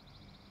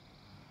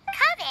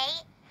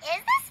 Kaveh,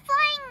 is this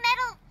flying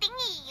metal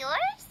thingy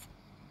yours?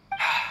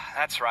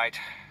 That's right.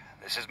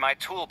 This is my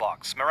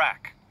toolbox,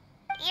 Marak.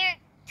 Your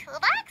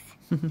toolbox?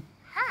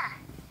 Huh.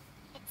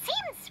 It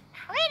seems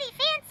pretty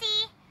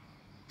fancy.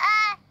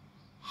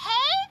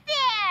 Hey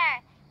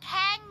there!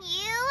 Can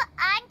you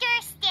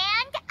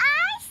understand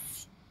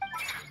us?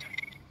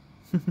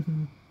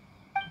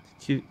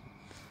 Cute.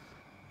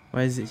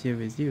 Why is it here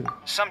with you?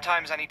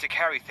 Sometimes I need to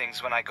carry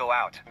things when I go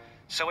out,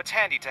 so it's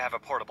handy to have a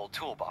portable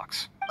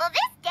toolbox. Well,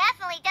 this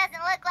definitely doesn't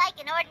look like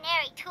an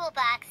ordinary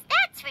toolbox,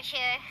 that's for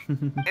sure.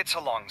 It's a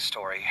long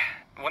story.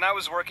 When I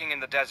was working in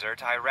the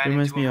desert, I ran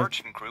Reminds into me a of,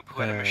 merchant group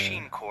who had a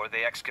machine core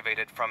they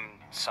excavated from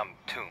some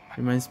tomb.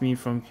 Reminds me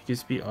from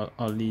QSP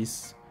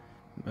Ollie's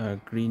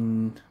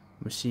green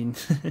machine.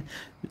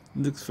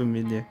 Looks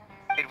familiar.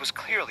 It was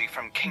clearly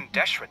from King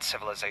Deshret's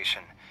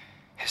civilization.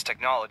 His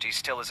technology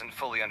still isn't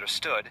fully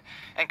understood,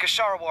 and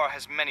Kasharawar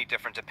has many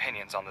different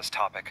opinions on this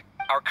topic.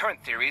 Our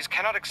current theories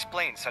cannot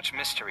explain such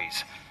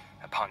mysteries.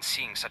 Upon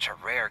seeing such a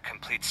rare,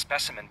 complete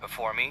specimen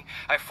before me,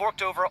 I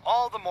forked over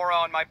all the mora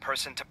on my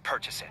person to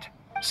purchase it.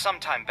 Some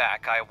time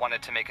back, I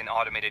wanted to make an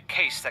automated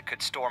case that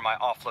could store my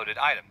offloaded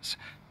items.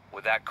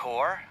 With that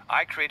core,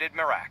 I created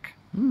Mirak.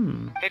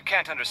 It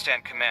can't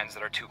understand commands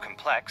that are too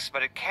complex,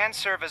 but it can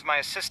serve as my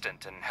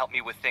assistant and help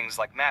me with things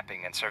like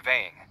mapping and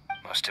surveying.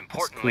 Most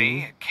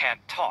importantly, cool. it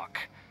can't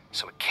talk,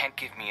 so it can't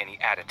give me any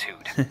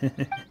attitude.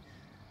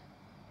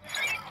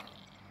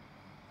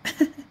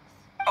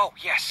 Oh,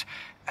 yes.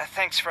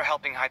 Thanks for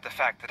helping hide the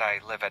fact that I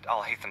live at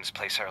Alhatham's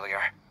place earlier.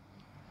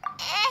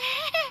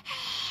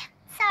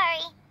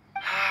 Sorry.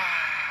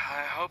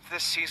 I hope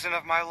this season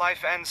of my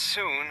life ends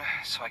soon,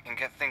 so I can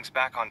get things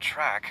back on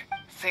track.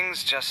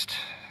 Things just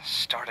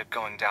started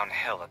going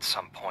downhill at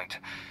some point.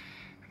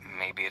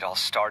 Maybe it all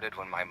started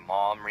when my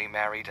mom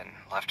remarried and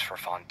left for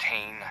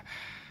Fontaine.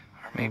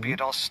 Or maybe it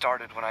all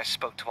started when I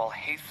spoke to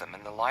Alhatham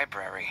in the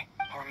library.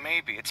 Or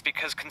maybe it's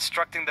because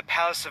constructing the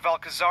Palace of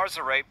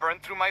Alcazarzaray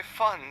burned through my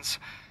funds.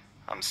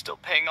 I'm still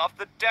paying off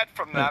the debt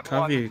from that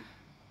one. Kavi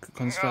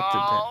constructed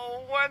that.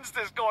 Oh, when's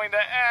this going to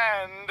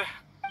end?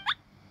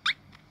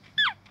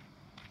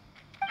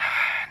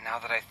 Now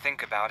that I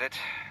think about it,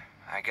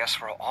 I guess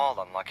we're all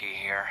unlucky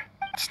here.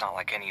 It's not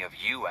like any of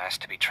you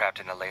asked to be trapped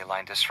in a ley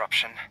line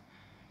disruption.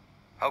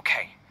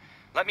 Okay,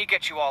 let me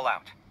get you all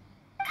out.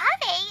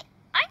 Kaveh,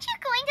 aren't you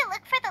going to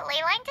look for the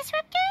ley line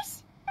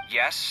disruptors?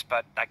 Yes,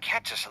 but I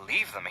can't just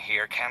leave them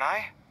here, can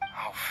I?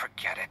 Oh,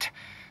 forget it.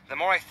 The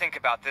more I think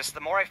about this,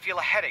 the more I feel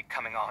a headache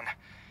coming on.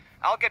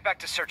 I'll get back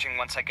to searching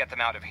once I get them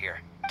out of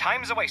here.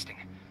 Time's a-wasting.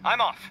 I'm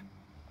off.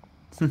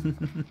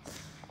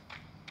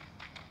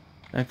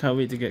 I can't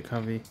wait to get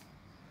Kavi.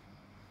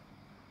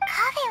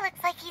 Kaveh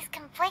looks like he's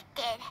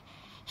conflicted.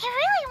 He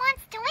really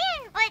wants to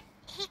win, but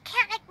he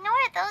can't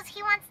ignore those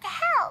he wants to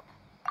help.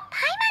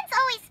 Paimon's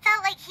always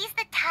felt like he's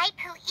the type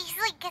who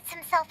easily gets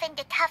himself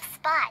into tough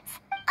spots.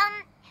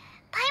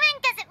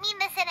 Paimon doesn't mean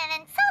this in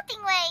an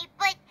insulting way,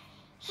 but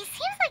he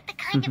seems like the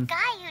kind of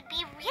guy who'd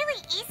be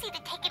really easy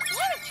to take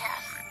advantage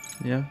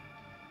of. Yeah.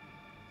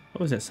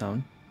 What was that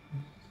sound?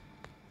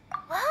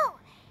 Whoa,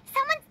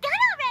 someone's done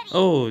already!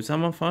 Oh,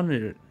 someone found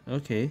it.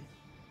 Okay.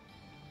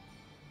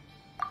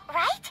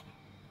 Right?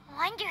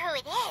 Wonder who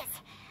it is.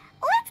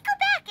 Let's go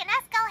back and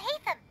ask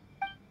Alhatham.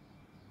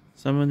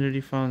 Someone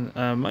already found.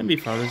 Might be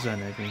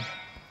Farazan, I think.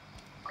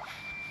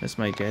 That's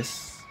my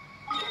guess.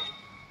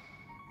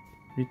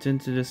 Return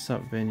to the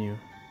sub venue.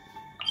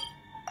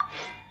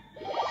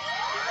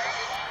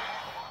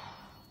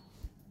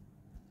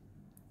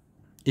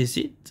 Is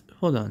it?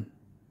 Hold on.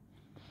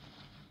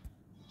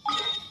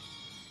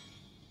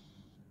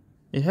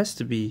 It has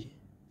to be.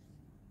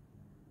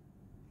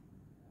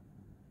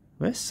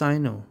 Where's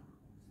Sino?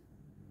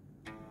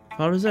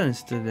 Farazan is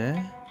still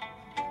there.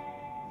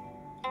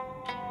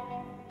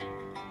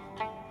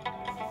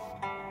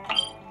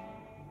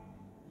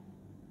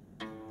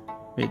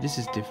 Wait, this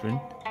is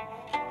different.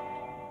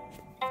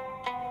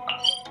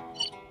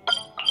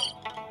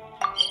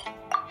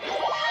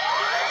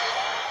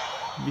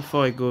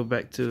 Before I go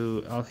back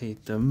to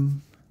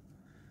Alhatham,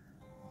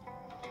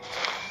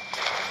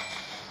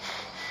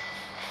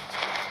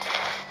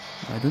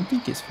 I don't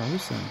think it's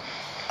Farazan.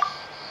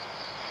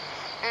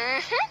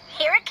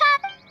 Here it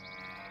comes.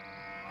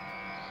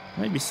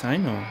 Might be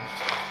Sino.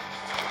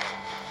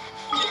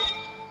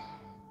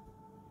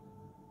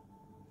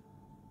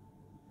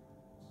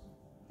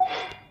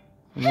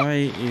 Why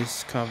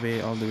is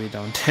Kaveh all the way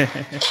down there?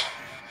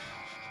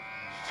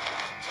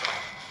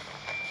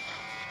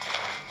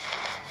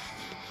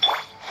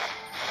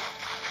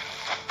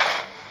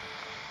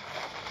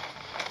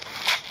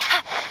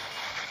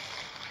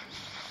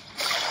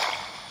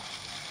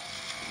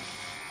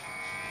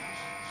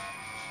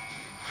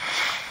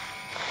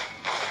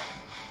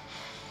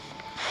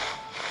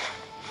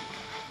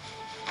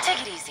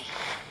 Take it easy.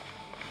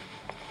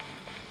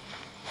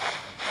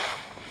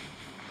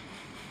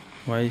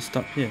 Why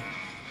stop here?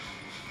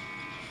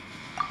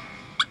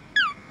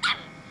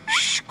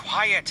 Shh,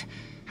 quiet.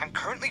 I'm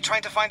currently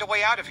trying to find a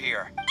way out of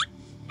here.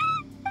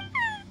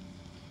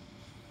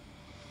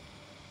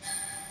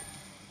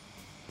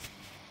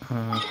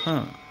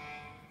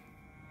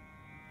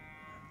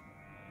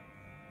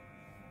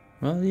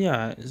 Well,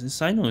 yeah,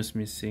 Sino is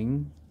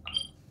missing.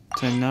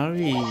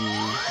 Tanari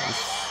is,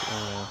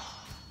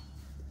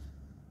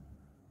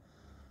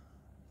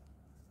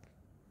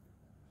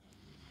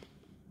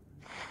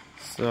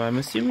 so I'm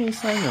assuming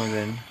it's Sino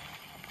then.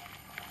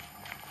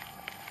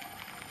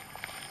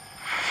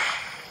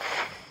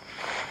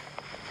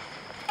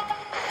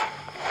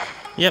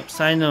 Yep,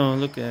 Sino.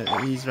 Look at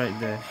he's right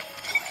there.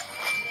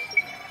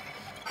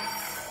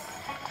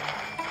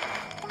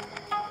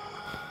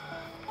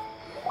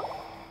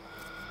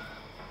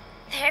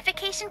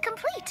 Verification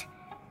complete.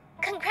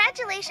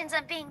 Congratulations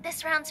on being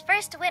this round's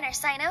first winner,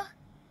 Sino.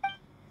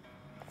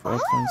 4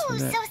 points for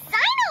So that.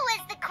 Sino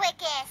was the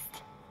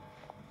quickest.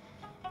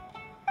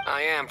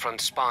 I am from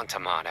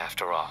Spontamod,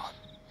 after all.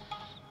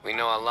 We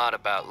know a lot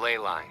about ley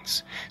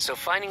lines, so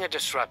finding a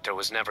disruptor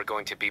was never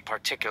going to be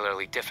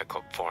particularly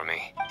difficult for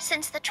me.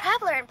 Since the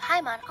Traveler and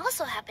Paimon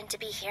also happen to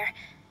be here,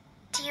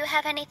 do you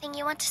have anything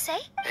you want to say?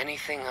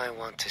 Anything I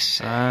want to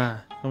say?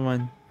 Ah, come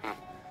on.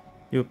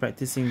 You were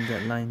practicing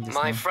that line just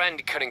My now.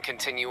 friend couldn't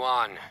continue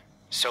on,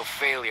 so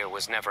failure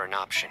was never an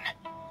option.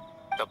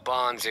 The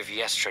bonds of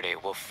yesterday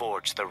will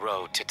forge the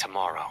road to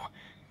tomorrow.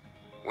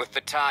 With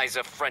the ties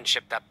of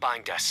friendship that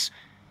bind us,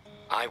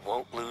 I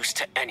won't lose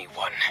to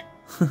anyone.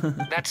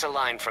 That's a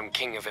line from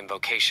King of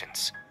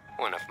Invocations,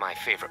 one of my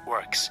favorite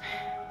works,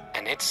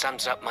 and it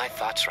sums up my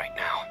thoughts right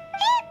now.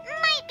 It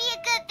might be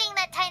a good thing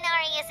that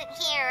Tainari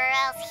isn't here, or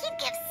else he'd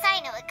give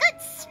Sino a good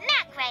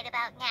smack right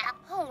about now.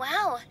 Oh,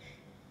 wow.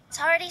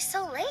 It's already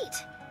so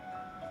late.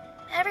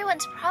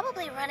 Everyone's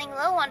probably running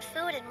low on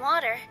food and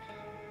water.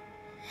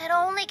 It'll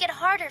only get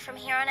harder from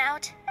here on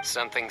out.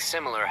 Something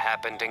similar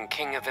happened in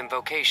King of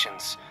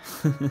Invocations.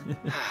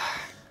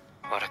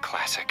 What a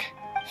classic.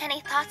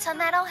 Any thoughts on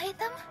that, I'll hate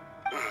them?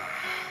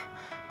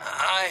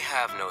 I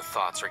have no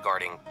thoughts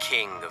regarding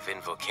King of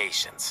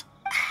Invocations.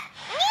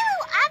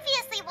 Miru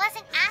obviously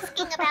wasn't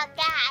asking about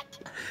that.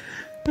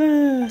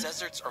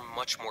 Deserts are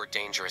much more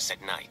dangerous at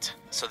night,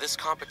 so this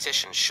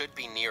competition should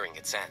be nearing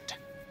its end.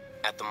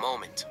 At the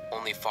moment,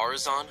 only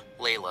Farazan,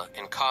 Layla,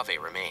 and Kaveh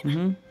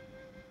remain.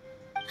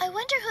 I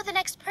wonder who the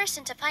next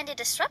person to find a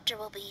disruptor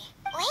will be.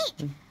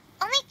 Wait,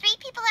 only 3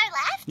 people are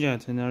left? Yeah,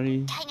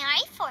 Tainari.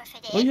 Tainari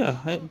forfeited. Oh yeah,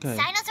 Hat Guy.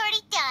 Sino's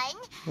already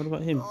done. What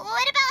about him?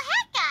 What about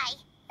Hat Guy?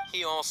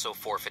 He also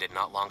forfeited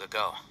not long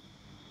ago.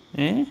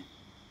 Eh?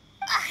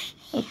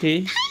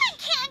 Okay. Paimon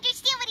can't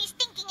understand what he's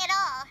thinking at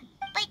all.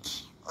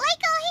 But,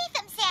 like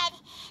Al-Haytham said,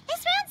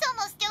 this round's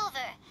almost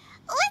over.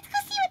 Let's go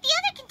see what the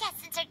other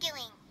contestants are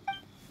doing.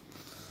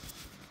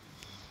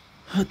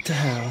 What the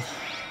hell?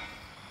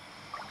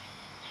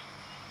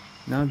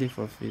 Now they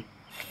forfeit.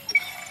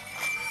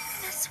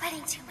 I'm not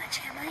sweating too much,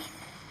 am I?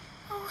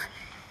 Oh,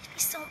 it'd be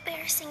so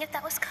embarrassing if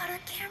that was caught on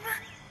camera.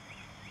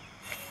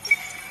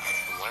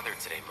 The weather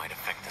today might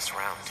affect this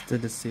round. Still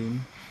the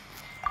same.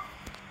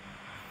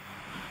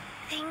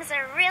 Things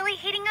are really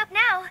heating up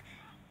now.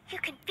 You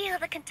can feel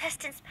the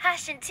contestants'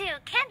 passion too,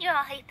 can't you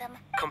all hate them?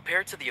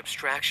 Compared to the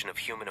abstraction of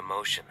human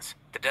emotions,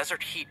 the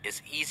desert heat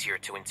is easier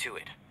to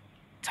intuit.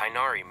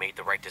 Tainari made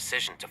the right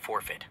decision to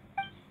forfeit.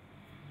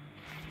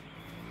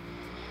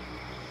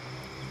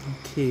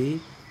 Okay.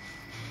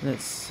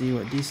 Let's see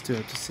what these two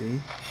have to say.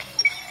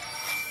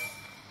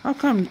 How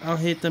come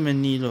Al-Haytham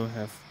and Nilo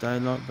have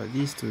dialogue but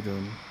these two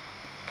don't?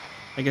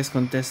 I guess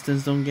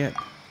contestants don't get.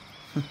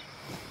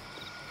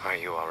 Are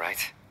you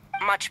alright?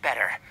 Much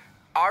better.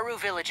 Aru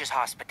Village's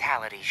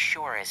hospitality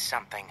sure is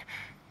something.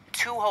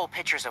 2 whole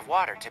pitchers of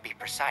water, to be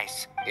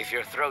precise. If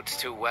your throat's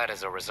too wet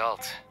as a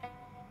result,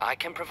 I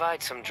can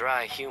provide some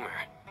dry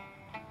humor.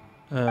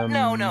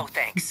 No,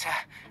 thanks.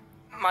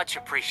 Much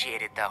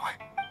appreciated, though.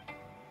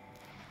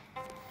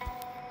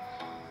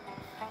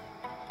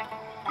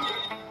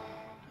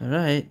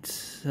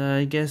 Alright,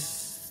 I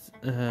guess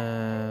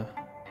Layla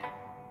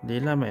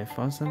might have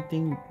found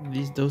something.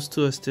 Those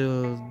two are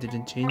still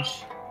didn't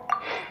change.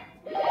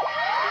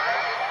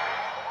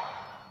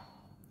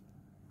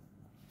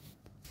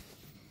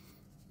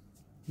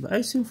 But I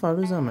assume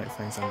Faruza might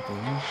find something.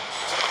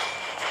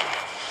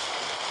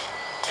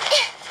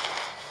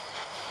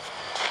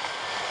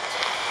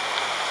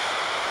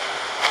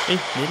 Hey,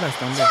 Layla's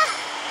down there.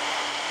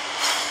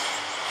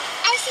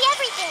 I see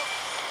everything.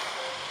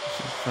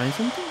 Should I find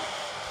something?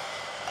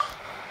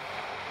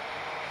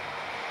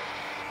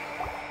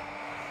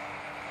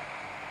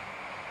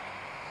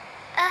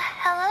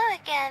 Hello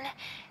again.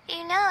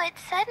 You know, it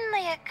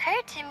suddenly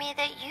occurred to me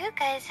that you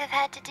guys have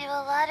had to do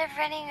a lot of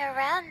running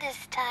around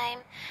this time.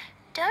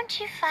 Don't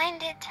you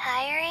find it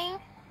tiring?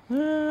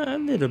 A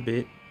little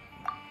bit.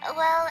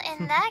 Well,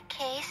 in that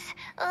case,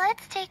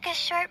 let's take a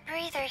short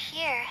breather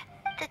here.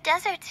 The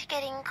desert's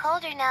getting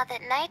colder now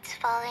that night's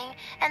falling,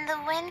 and the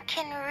wind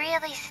can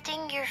really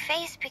sting your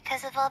face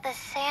because of all the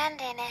sand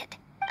in it.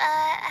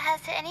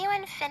 Has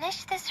anyone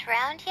finished this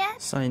round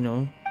yet?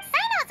 Sino.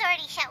 Sino's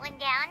already shut one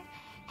down.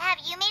 Have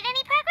you made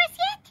any progress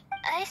yet?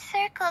 I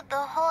circled the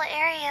whole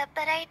area,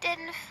 but I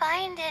didn't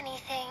find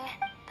anything.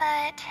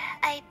 But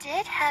I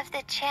did have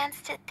the chance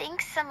to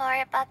think some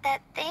more about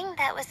that thing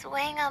that was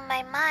weighing on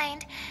my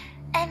mind,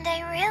 and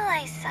I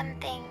realized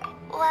something.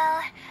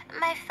 Well,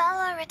 my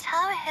fellow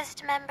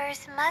Rataohist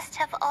members must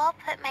have all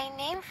put my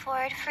name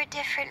forward for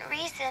different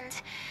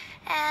reasons,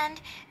 and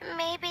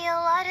maybe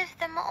a lot of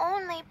them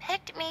only only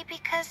picked me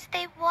because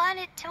they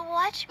wanted to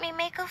watch me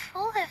make a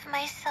fool of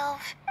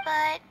myself.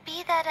 But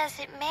be that as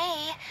it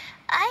may,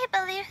 I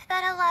believe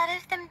that a lot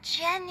of them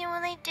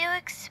genuinely do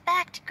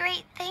expect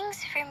great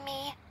things from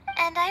me.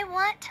 And I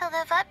want to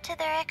live up to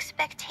their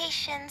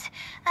expectations.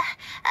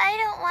 I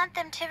don't want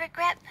them to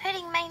regret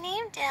putting my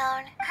name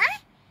down. Huh?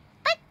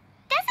 But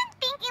doesn't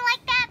thinking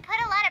like that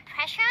put a lot of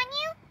pressure on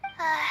you?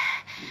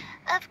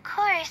 Of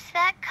course,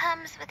 that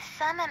comes with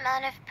some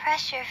amount of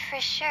pressure for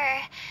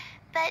sure.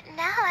 But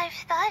now I've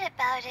thought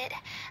about it,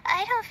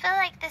 I don't feel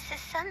like this is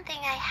something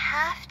I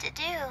have to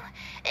do.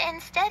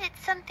 Instead,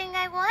 it's something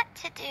I want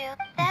to do.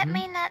 That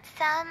may not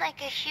sound like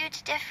a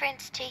huge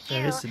difference to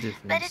There you, is a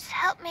difference. but it's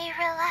helped me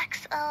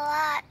relax a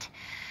lot.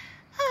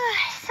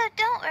 So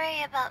don't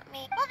worry about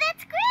me. Well,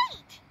 that's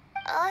great.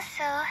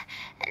 Also,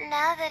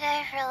 now that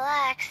I've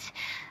relaxed,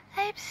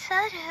 I'm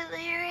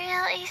suddenly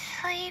really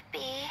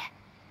sleepy.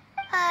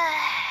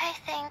 I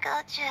think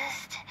I'll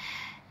just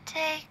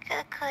take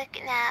a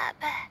quick nap.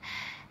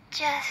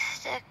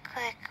 Just a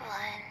quick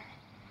one.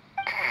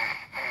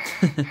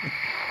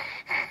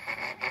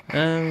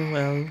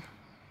 Well.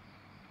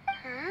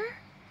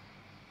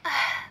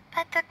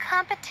 But the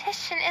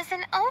competition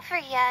isn't over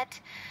yet.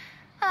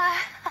 Oh,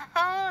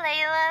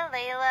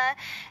 Layla.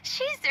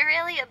 She's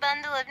really a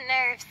bundle of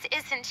nerves,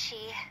 isn't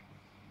she?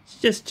 She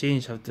just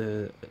changed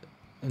after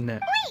a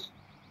nap. Wait,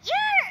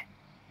 you're...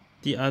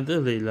 The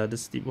other Layla, the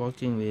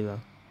sleepwalking Layla.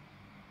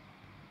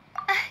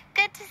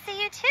 Good to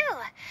see you too.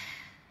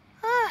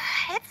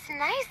 It's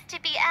nice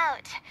to be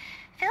out.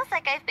 Feels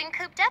like I've been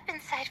cooped up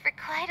inside for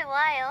quite a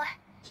while.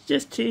 She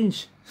just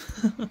changed.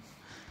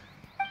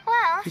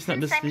 Well, She's not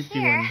the since I'm sleepy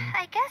here, one.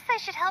 I guess I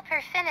should help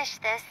her finish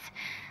this.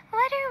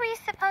 What are we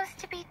supposed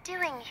to be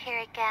doing here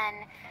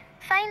again?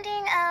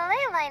 Finding a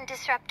ley line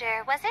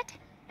disruptor, was it?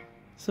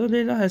 So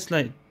Layla has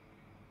like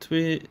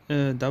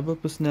double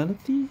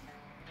personality?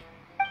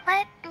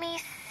 Let me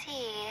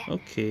see.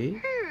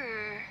 Okay.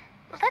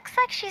 Looks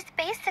like she's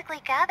basically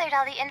gathered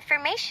all the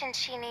information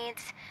she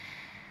needs.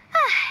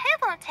 It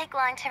won't take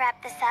long to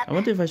wrap this up. I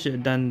wonder if I should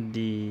have done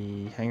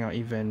the hangout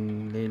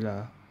event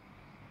Layla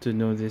to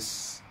know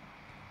this.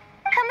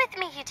 Come with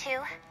me, you two.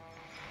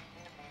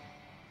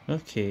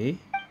 Okay.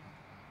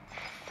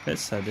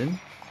 That's sudden.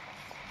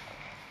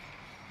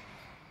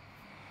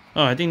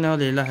 Oh, I think now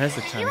Layla has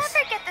a Do you chance.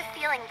 ever get the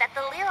feeling that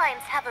the ley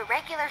lines have a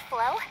regular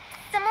flow?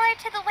 Similar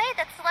to the way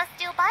that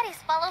celestial bodies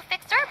follow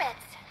fixed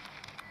orbits.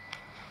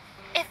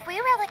 If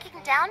we were looking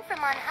down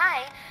from on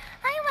high,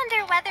 I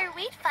wonder whether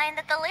we'd find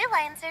that the ley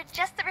lines are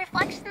just the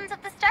reflections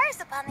of the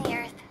stars upon the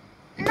Earth.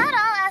 Not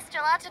all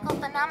astrological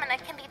phenomena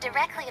can be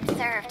directly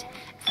observed.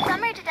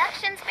 Some are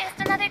deductions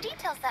based on other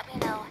details that we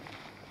know.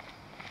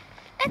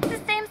 It's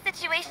the same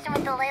situation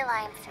with the ley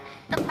lines.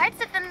 The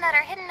parts of them that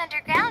are hidden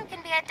underground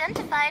can be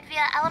identified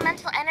via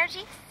elemental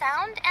energy,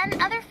 sound,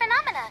 and other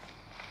phenomena.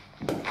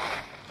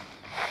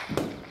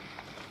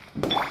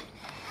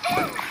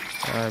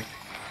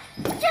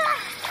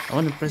 I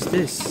want to press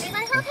this.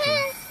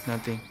 Okay.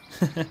 Nothing.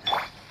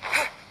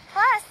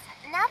 Plus,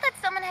 now that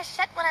someone has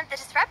shut one of the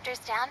disruptors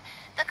down,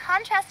 the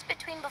contrast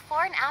between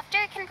before and after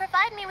can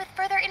provide me with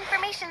further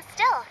information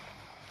still.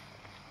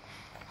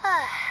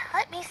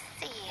 Let me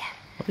see.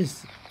 What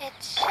is It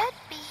should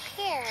be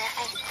here,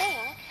 I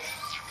think.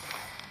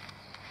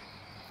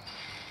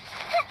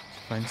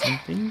 find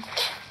something?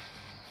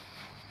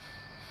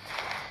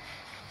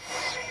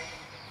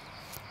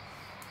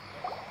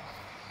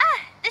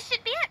 This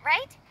should be it,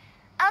 right?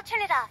 I'll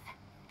turn it off.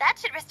 That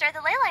should restore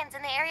the ley lines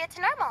in the area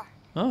to normal.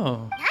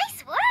 Oh.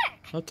 Nice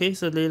work. Okay,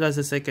 so Layla's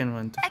the second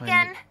one to find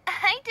Again, it.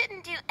 I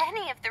didn't do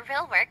any of the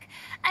real work.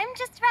 I'm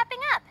just wrapping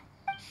up.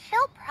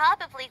 She'll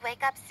probably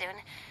wake up soon.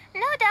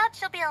 No doubt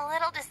she'll be a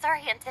little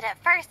disoriented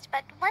at first,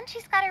 but once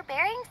she's got her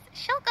bearings,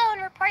 she'll go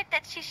and report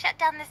that she shut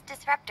down this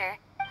disruptor.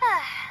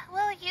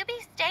 Will you be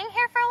staying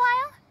here for a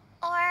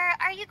while? Or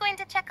are you going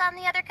to check on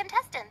the other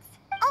contestants?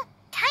 Oh,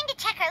 time to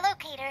check our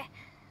locator.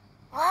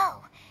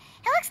 Whoa,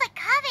 it looks like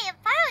Kaveh and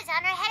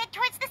Faruzan are headed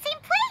towards the same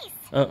place.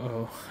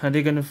 Uh-oh. Are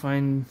they gonna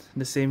find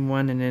the same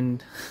one and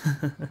then...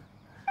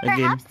 again?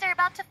 Perhaps they're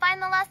about to find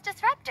the last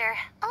disruptor.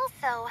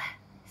 Also,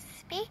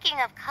 speaking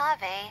of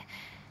Kaveh,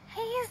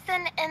 he's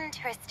an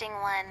interesting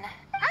one.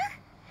 Huh?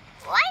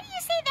 Why do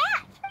you say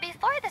that?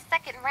 Before the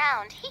second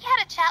round, he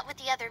had a chat with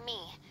the other me.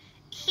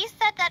 He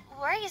said that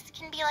worries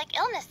can be like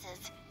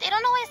illnesses. They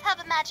don't always have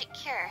a magic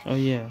cure. Oh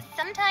yeah.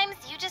 Sometimes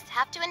you just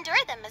have to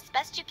endure them as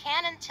best you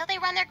can until they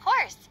run their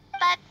course.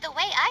 But the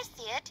way I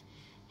see it,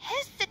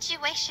 his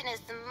situation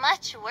is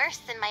much worse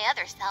than my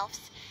other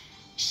self's.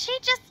 She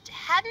just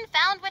hadn't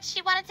found what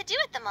she wanted to do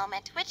at the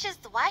moment, which is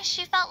why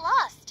she felt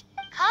lost.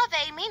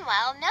 Kaveh,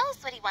 meanwhile,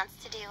 knows what he wants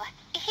to do.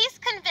 He's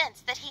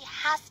convinced that he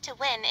has to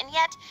win, and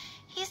yet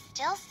he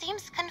still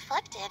seems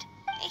conflicted.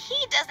 He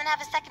doesn't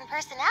have a second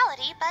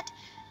personality, but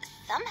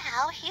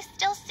somehow he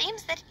still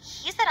seems that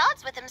he's at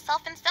odds with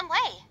himself in some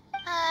way.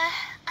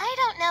 I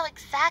don't know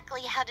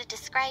exactly how to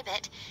describe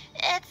it.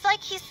 It's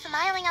like he's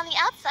smiling on the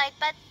outside,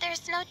 but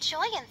there's no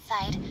joy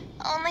inside,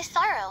 only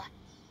sorrow.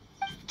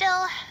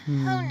 Still,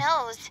 who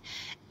knows?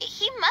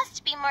 He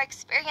must be more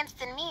experienced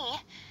than me.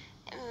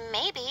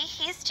 Maybe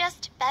he's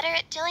just better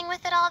at dealing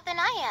with it all than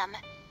I am.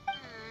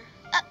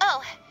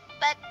 Oh,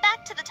 but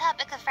back to the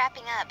topic of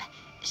wrapping up.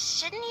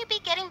 Shouldn't you be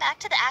getting back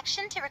to the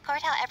action to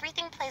record how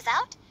everything plays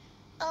out?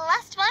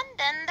 Last one,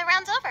 then the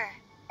round's over.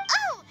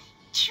 Oh,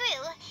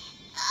 true.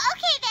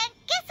 Okay then,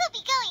 guess we'll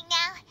be going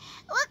now.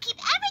 We'll keep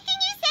everything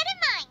you said in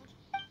mind.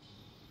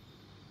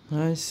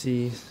 I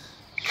see.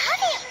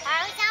 Kaveh and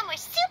Faruzan were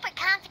super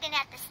confident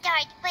at the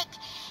start, but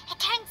it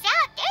turns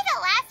out they're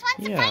the last ones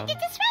to find the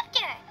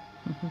disruptor.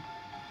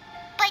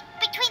 But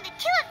between the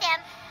two of them,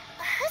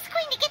 who's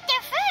going to get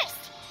there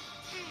first?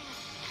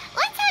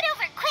 Let's head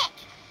over quick.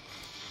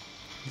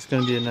 It's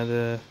gonna be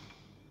another...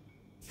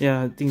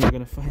 Yeah, I think we're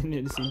gonna find it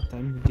at the same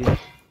time again.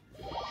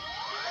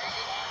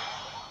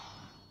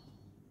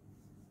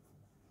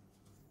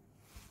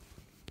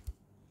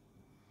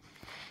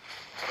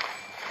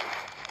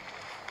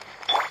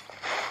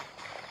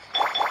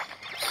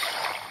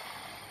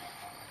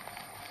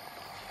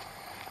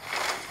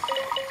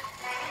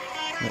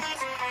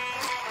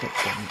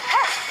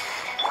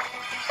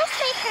 Let's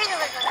make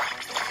journalism.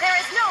 There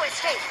is no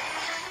escape.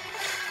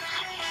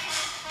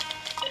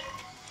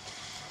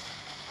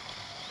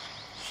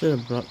 Should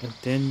have brought a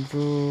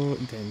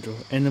dendro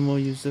animal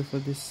user for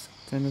this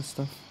kind of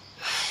stuff.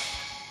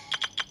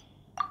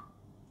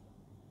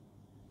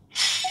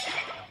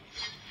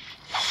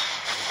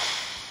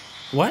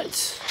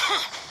 What?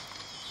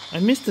 I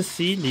missed the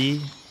CD.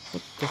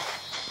 What the?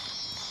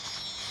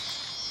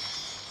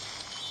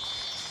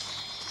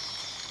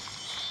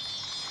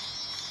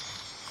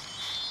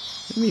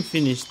 Let me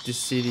finish this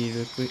CD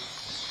real quick.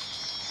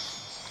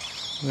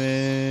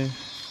 Where?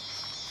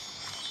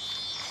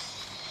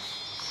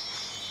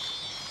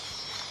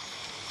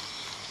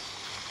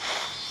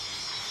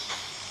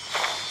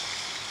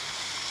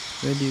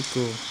 Where do you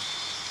go?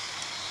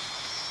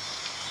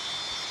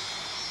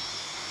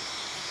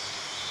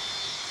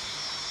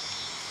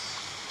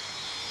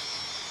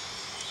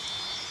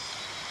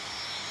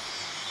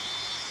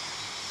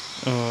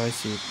 Oh, I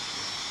see.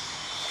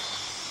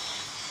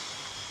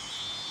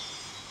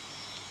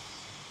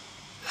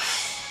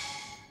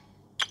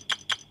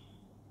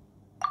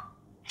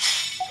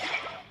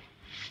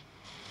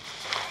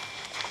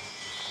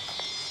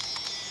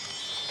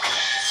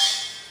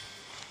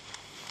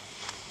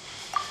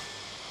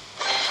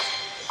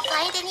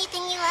 Find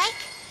anything you like?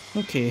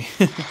 Okay.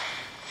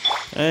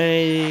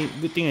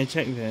 Good thing I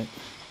checked that.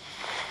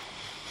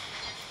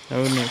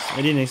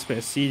 I didn't expect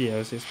a CD, I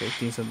was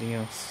expecting something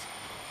else.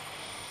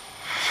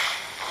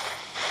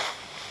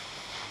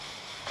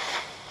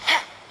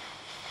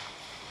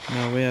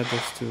 Now where are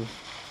those two?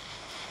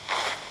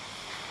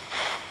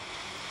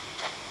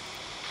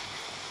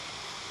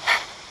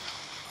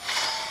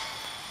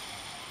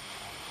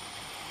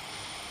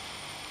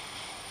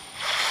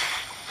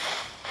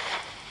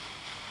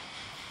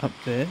 Up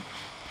there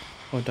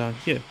or down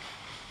here?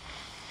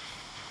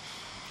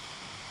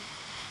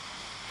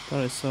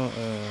 Thought I saw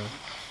a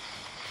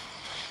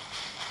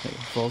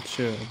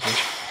vulture above.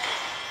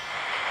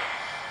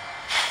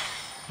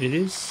 It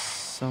is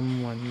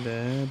someone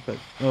there, but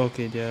oh,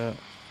 okay, they're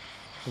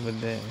over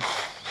there.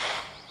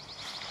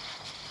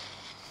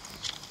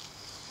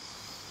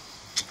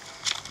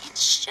 It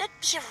should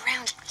be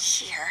around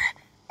here.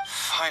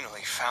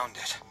 Finally found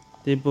it.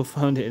 They both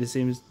found it at the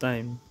same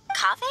time.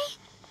 Kaveh?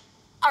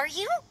 Are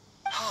you?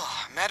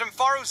 Oh, Madame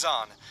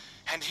Faruzan.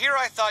 And here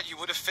I thought you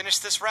would have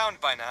finished this round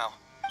by now.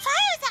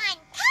 Faruzan!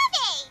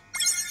 Kaveh!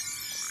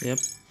 Yep.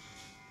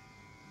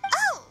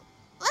 Oh,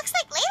 looks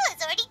like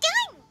Layla's already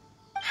done.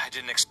 I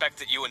didn't expect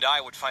that you and I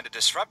would find a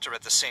disruptor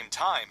at the same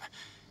time.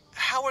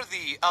 How are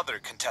the other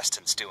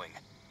contestants doing?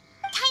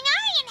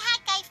 Tainari and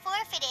Hat Guy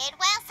forfeited,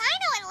 while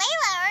Sino and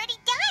Layla are already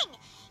done.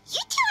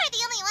 You two are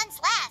the only ones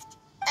left.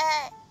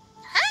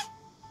 Huh?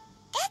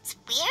 That's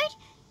weird.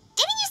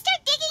 Didn't you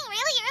start digging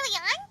really early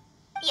on?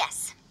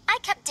 Yes, I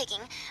kept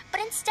digging, but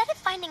instead of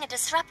finding a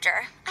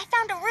disruptor, I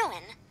found a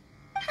ruin.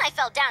 I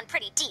fell down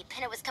pretty deep,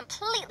 and it was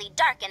completely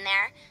dark in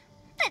there.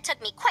 It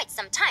took me quite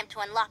some time to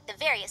unlock the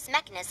various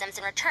mechanisms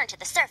and return to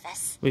the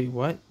surface. Wait,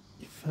 what?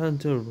 You fell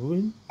into a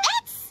ruin?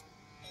 That's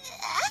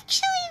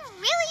actually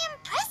really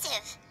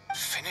impressive.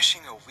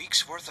 Finishing a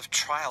week's worth of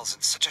trials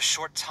in such a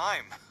short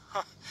time.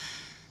 Huh.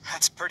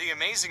 That's pretty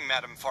amazing,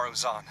 Madame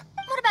Faruzan.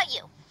 What about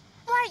you?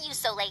 Why are you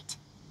so late?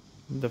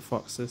 The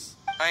foxes.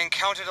 I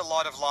encountered a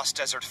lot of Lost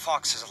Desert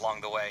foxes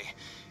along the way,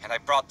 and I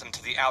brought them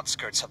to the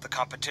outskirts of the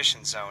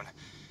competition zone.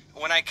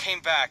 When I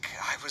came back,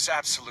 I was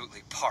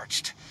absolutely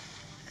parched.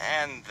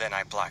 And then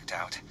I blacked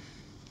out.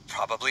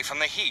 Probably from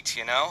the heat,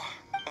 you know?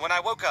 When I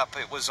woke up,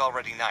 it was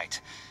already night.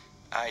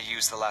 I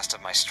used the last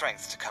of my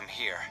strength to come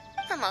here.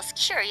 A most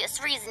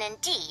curious reason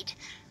indeed.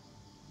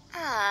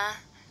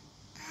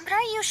 But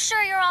are you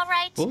sure you're all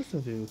right? Both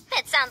of you.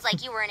 It sounds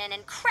like you were in an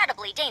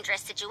incredibly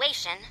dangerous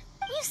situation.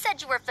 You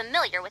said you were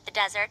familiar with the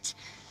desert.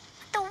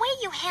 The way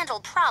you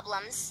handled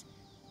problems...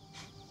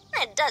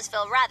 It does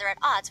feel rather at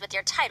odds with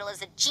your title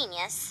as a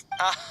genius.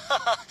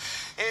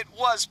 It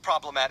was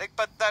problematic,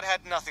 but that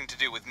had nothing to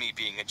do with me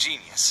being a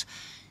genius.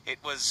 It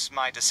was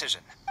my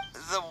decision.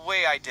 The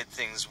way I did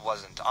things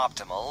wasn't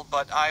optimal,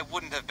 but I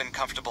wouldn't have been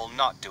comfortable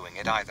not doing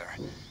it either.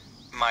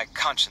 My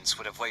conscience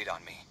would have weighed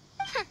on me.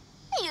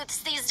 Youths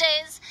these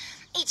days,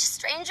 each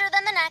stranger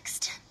than the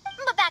next.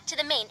 But back to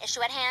the main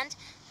issue at hand.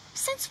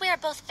 Since we are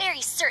both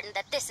very certain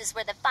that this is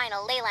where the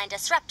final leyline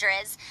disruptor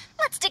is,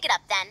 let's dig it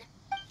up then.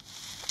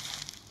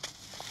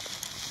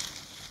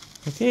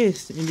 Okay,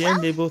 in the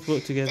end they both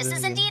work together. This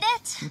is indeed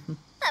it.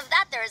 Of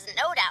that there is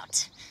no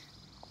doubt.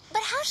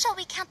 But how shall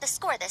we count the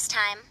score this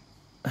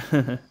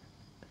time?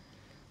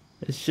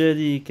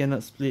 Surely you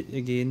cannot split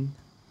again.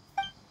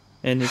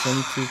 And it's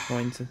only 2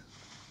 points.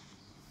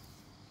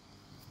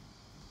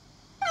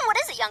 What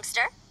is it,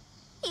 youngster?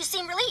 You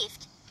seem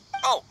relieved.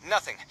 Oh,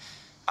 nothing.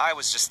 I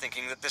was just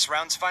thinking that this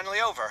round's finally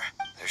over.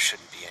 There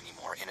shouldn't be any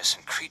more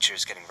innocent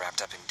creatures getting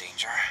wrapped up in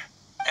danger.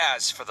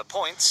 As for the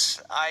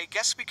points, I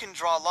guess we can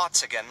draw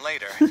lots again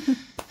later.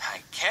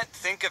 I can't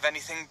think of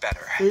anything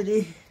better.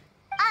 Really?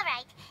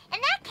 Alright, in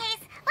that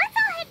case, let's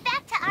all head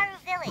back to Aru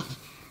Village.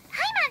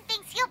 Paimon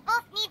thinks you'll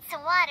both need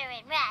some water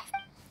and rest.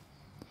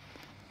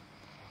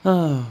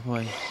 Oh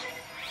boy.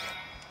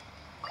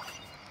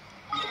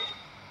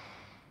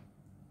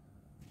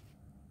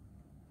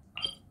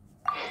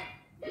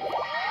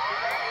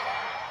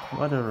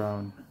 What a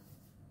round.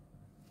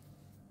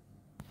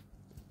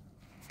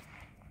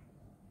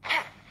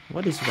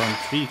 What is round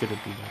 3 gonna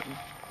be like?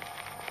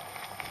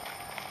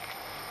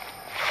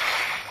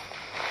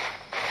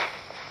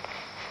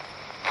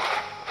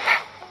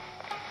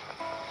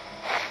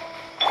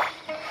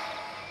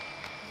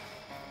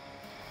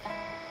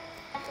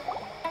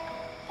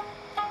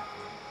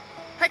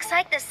 Looks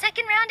like the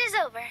second round is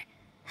over.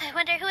 I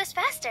wonder who is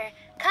faster,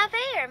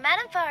 Kaveh or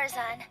Madame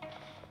Farazan?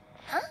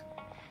 Huh?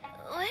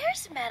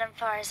 Where's Madame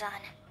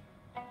Farazan?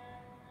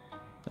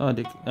 Oh,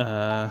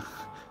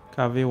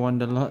 Kaveh won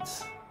the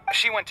lots.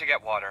 She went to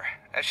get water.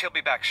 She'll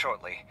be back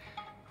shortly.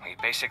 We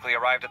basically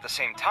arrived at the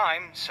same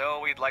time,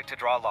 so we'd like to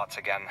draw lots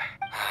again.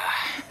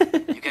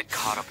 You get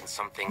caught up in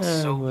some things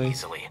Oh, so boy.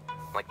 easily,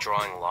 like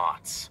drawing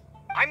lots.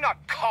 I'm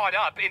not caught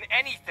up in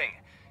anything.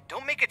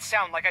 Don't make it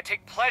sound like I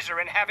take pleasure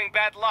in having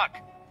bad luck.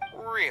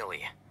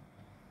 Really?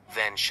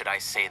 Then should I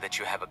say that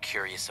you have a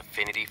curious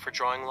affinity for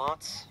drawing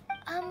lots?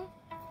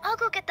 I'll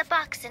go get the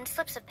box and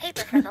slips of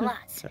paper for the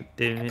lots. God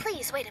damn it.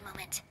 Please wait a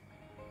moment.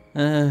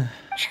 Oh,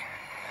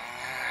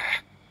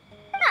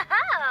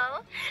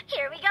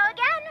 here we go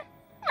again.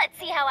 Let's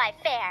see how I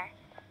fare.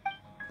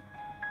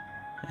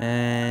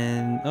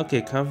 And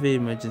okay, Kaveh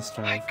emergence I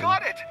trial.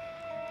 got it!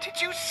 Did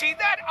you see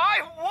that?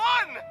 I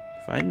won!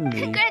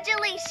 Finally.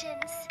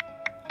 Congratulations.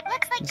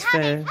 Looks like It's Kaveh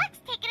fair. and Luck's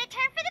taking a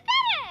turn for the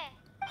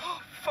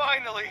better.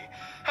 Finally!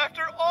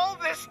 After all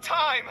this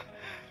time!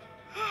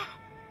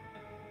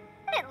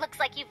 It looks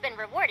like you've been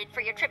rewarded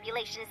for your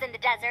tribulations in the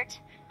desert.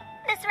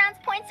 This round's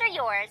points are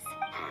yours.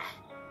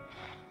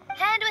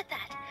 And with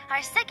that,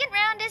 our second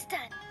round is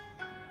done.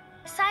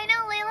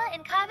 Sino, Layla,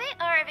 and Kaveh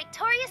are our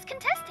victorious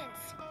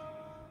contestants.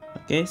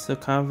 Okay, so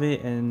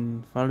Kaveh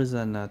and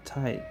Farazan are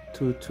tied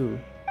 2-2.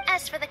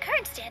 As for the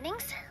current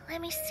standings,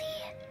 let me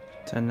see.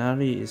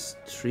 Tanari is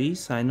 3,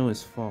 Sino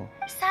is 4.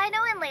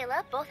 Sino and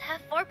Layla both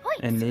have 4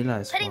 points, And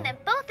Layla is 4. putting them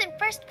both in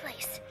first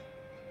place.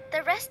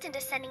 The rest in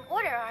descending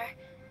order are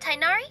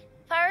Tainari,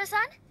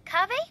 Farazan,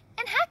 Kaveh,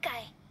 and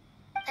Hakai.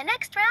 The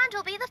next round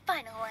will be the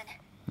final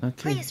one.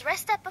 Okay. Please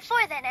rest up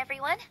before then,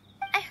 everyone.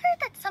 I heard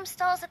that some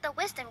stalls at the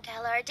Wisdom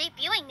Gala are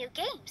debuting new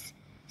games,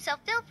 so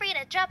feel free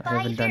to drop I by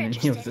haven't if you're done any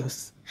of interested.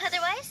 those.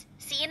 Otherwise,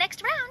 see you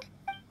next round.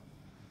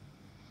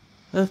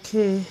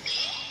 Okay.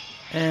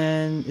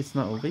 And it's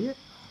not over yet.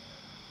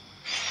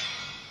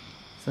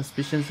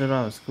 Suspicions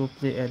aroused. Go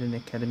play at an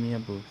Academia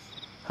booth.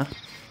 Huh?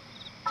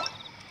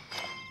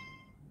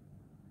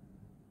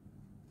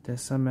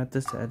 There's some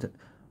matters to add.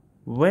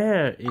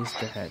 Where is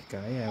the head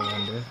guy, I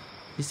wonder?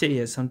 He said he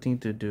had something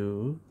to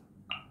do.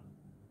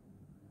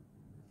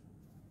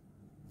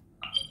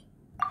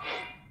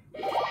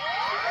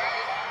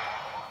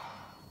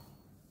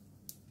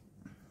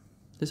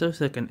 This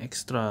looks like an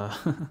extra.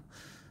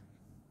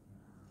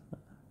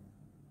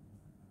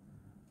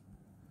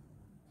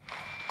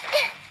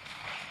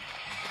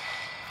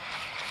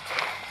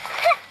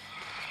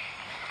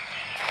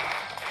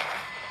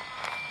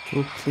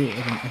 Go play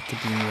at an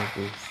Academia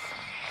booth.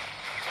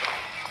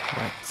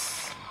 Right.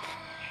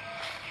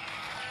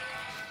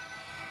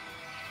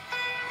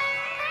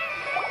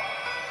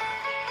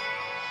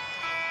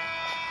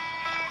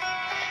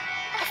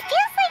 It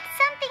feels like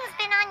something's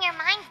been on your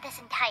mind this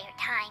entire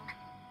time.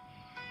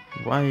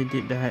 Why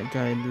did the head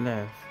guy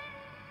left?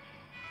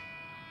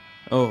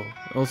 Oh,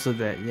 also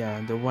that, yeah,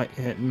 the white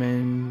head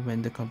man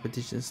when the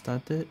competition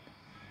started.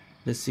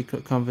 The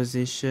secret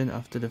conversation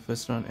after the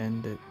first round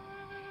ended.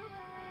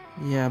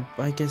 Yeah,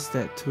 I guess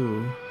that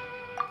too.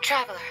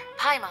 Traveler,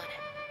 Paimon.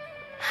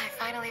 I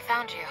finally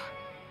found you.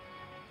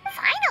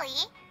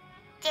 Finally?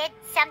 Did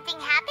something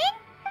happen?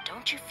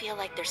 Don't you feel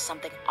like there's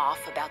something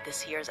off about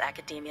this year's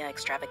Academia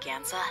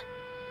extravaganza?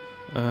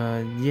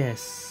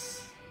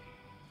 Yes.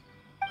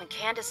 When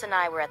Candace and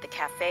I were at the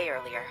cafe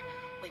earlier,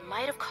 we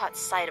might have caught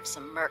sight of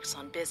some mercs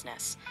on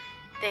business.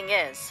 Thing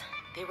is,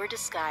 They were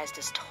disguised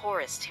as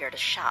tourists here to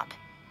shop.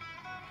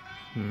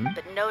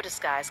 But no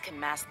disguise can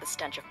mask the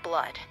stench of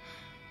blood.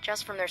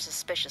 Just from their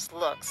suspicious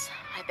looks,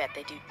 I bet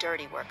they do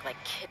dirty work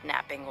like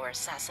kidnapping or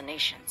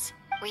assassinations.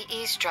 We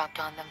eavesdropped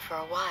on them for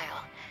a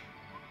while.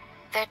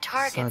 Their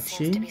target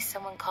seems to be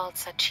someone called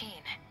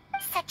Sachin.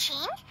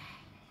 Sachin?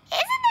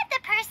 Isn't that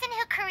the person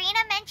who Karina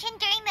mentioned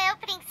during the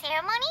opening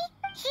ceremony?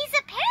 He's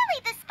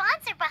apparently the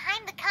sponsor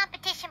behind the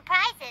competition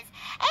prizes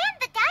and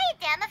the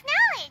Diadem of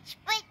Knowledge,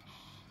 but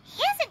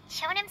he hasn't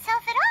shown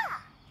himself at all.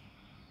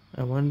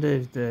 I wonder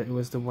if it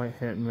was the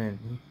white-haired man.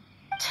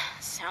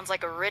 Sounds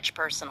like a rich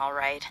person, all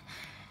right.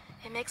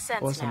 It makes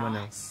sense now. Or someone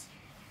else.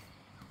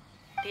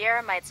 The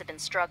Eremites have been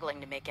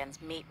struggling to make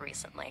ends meet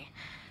recently,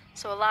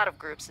 so a lot of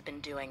groups have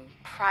been doing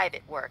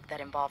private work that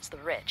involves the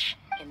rich.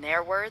 In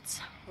their words,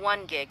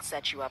 one gig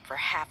sets you up for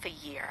half a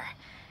year.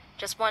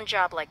 Just one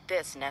job like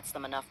this nets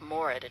them enough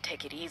mora to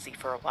take it easy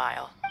for a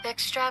while. The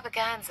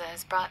extravaganza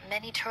has brought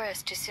many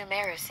tourists to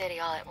Sumeru City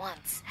all at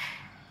once,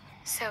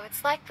 so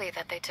it's likely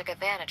that they took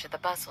advantage of the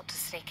bustle to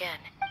sneak in.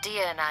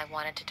 Dia and I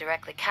wanted to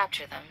directly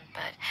capture them,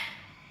 but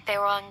they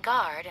were on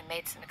guard and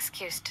made some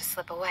excuse to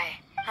slip away.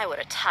 I would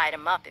have tied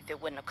him up if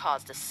it wouldn't have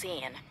caused a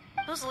scene.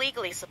 Who's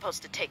legally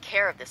supposed to take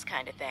care of this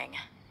kind of thing?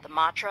 The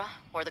Matra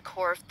or the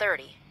Core of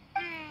 30?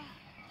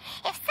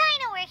 If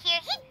Sino were here,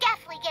 he'd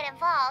definitely get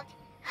involved.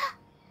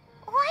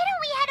 Why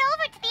don't we head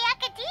over to the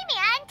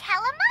Academia and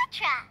tell a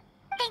Matra?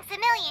 Thanks a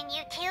million,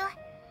 you two.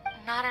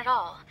 Not at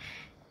all.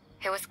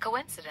 It was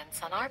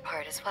coincidence on our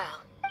part as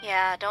well.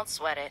 Yeah, don't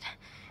sweat it.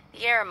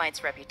 The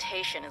Eremites'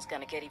 reputation is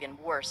gonna get even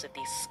worse if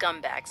these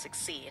scumbags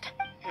succeed.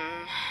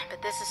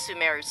 But this is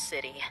Sumeru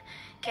City.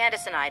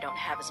 Candace and I don't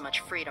have as much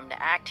freedom to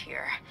act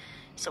here,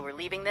 so we're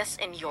leaving this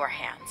in your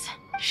hands.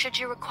 Should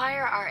you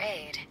require our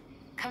aid,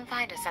 come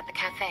find us at the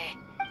cafe.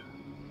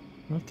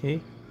 Okay.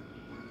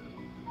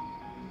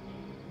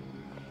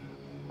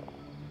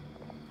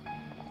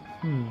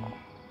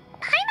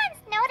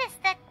 Paimon's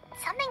noticed that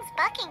something's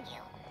bugging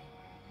you.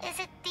 Is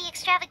it the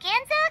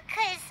extravaganza?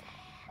 'Cause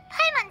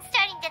Paimon's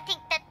starting to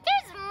think that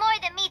there's more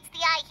than meets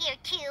the eye here,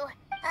 too.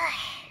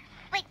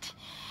 But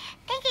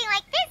thinking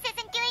like this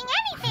isn't doing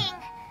anything.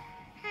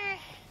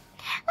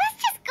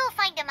 Let's just go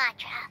find a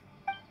Matra.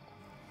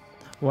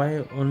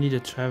 Why only the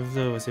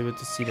traveler was able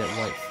to see that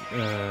white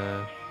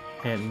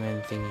haired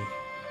man thingy?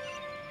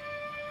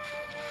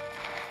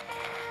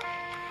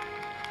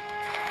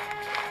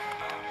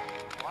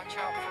 Watch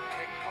out for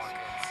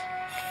pickpockets.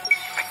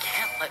 I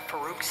can't let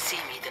Farouk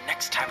see me the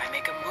next time I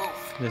make a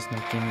move. There's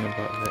nothing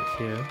about that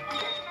here.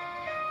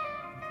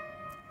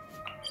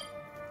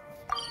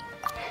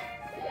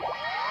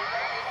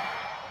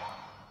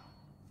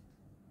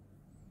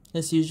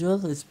 As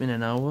usual, it's been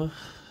an hour,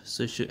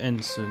 so it should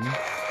end soon.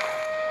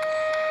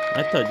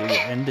 I thought it would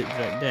end it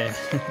right there.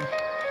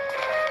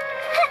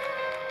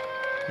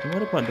 And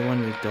what about the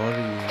one with Dory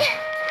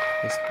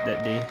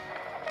that day?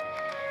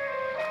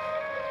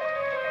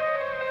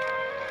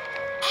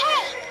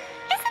 Hey,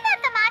 isn't that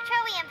the Matra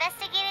we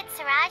investigated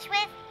Siraj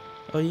with?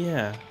 Oh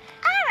yeah.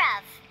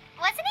 Arav,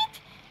 wasn't it?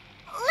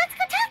 Let's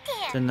go talk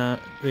to him.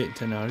 Wait,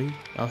 Tanari?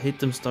 I'll hit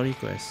them story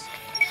quest.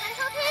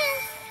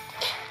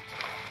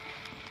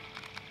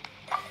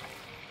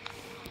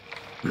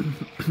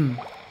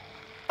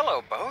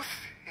 Hello, both.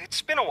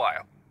 It's been a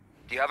while.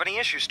 Do you have any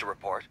issues to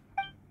report?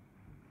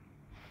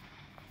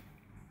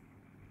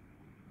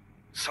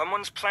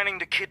 Someone's planning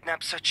to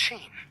kidnap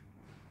Sachin.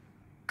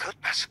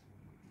 Goodness.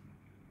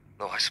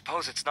 Though I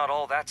suppose it's not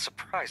all that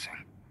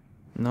surprising.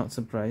 Not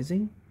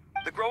surprising?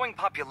 The growing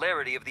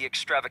popularity of the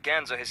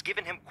extravaganza has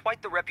given him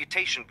quite the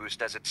reputation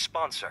boost as its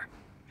sponsor.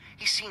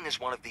 He's seen as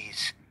one of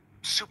these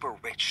super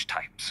rich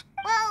types.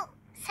 Well,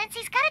 since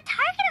he's got a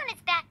target on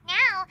his back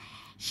now,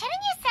 shouldn't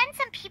you send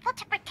some people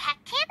to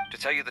protect him? To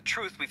tell you the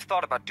truth, we've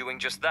thought about doing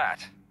just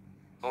that.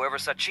 However,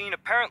 Sachin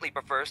apparently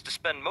prefers to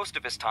spend most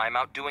of his time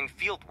out doing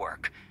field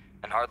work,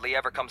 and hardly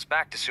ever comes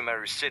back to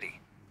Sumeru City.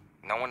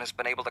 No one has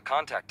been able to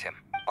contact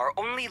him. Our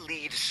only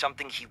lead is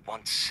something he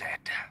once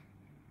said.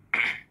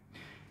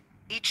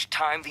 Each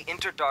time the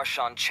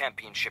Inter-Darshan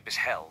Championship is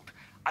held,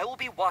 I will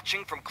be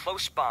watching from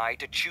close by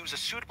to choose a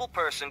suitable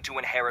person to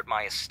inherit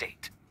my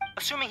estate.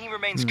 Assuming he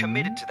remains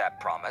committed to that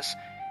promise,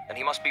 then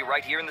he must be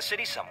right here in the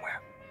city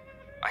somewhere.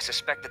 I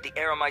suspect that the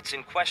Eremites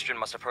in question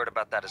must have heard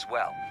about that as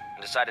well,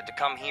 and decided to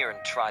come here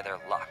and try their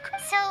luck.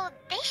 So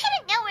they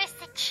shouldn't know where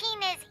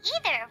Sachin is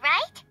either,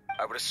 right?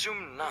 I would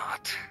assume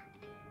not.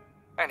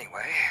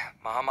 Anyway,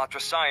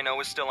 Mahamatra Saino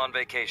is still on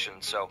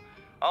vacation, so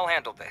I'll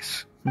handle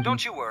this.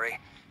 Don't you worry.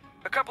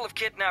 A couple of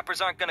kidnappers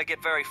aren't going to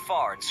get very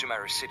far in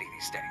Sumeru City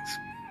these days.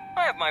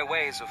 I have my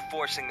ways of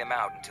forcing them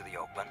out into the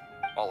open.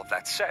 All of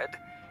that said,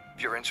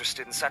 if you're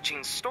interested in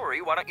Sachin's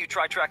story, why don't you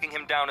try tracking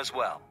him down as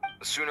well?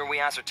 The sooner we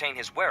ascertain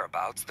his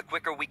whereabouts, the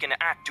quicker we can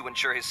act to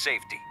ensure his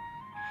safety.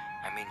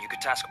 I mean, you could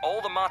task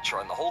all the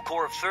Matra and the whole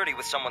Core of 30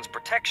 with someone's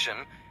protection,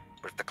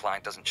 but if the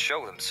client doesn't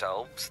show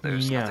themselves,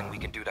 there's nothing we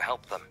can do to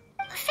help them.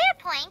 Fair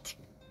point.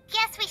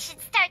 Guess we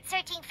should start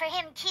searching for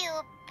him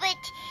too, but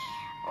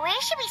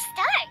where should we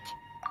start?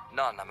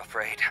 None, I'm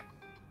afraid.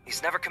 He's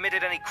never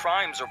committed any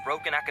crimes or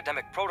broken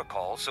academic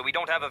protocol, so we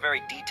don't have a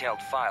very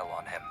detailed file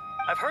on him.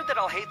 I've heard that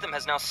Alhaitham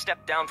has now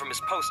stepped down from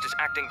his post as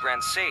acting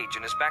Grand Sage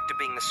and is back to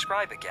being the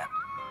scribe again.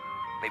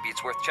 Maybe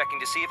it's worth checking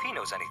to see if he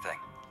knows anything.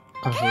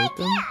 Alhaitham?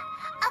 Yeah.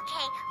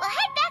 Okay, we'll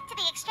head back to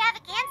the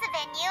extravaganza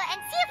venue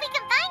and see if we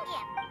can find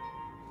him.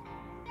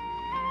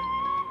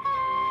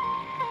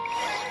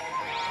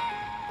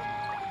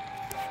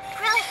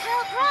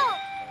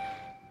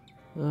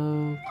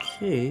 Bro.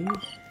 Okay.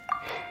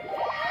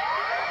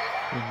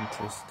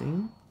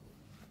 Interesting.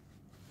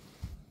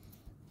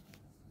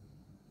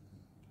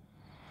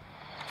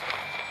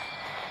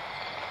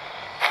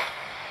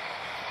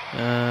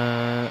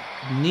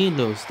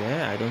 Nilo's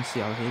there. I don't see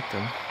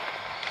Alhaitham.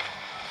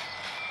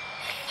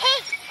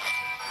 Hey!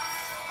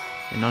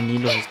 And now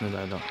Nilo has no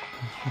dialogue.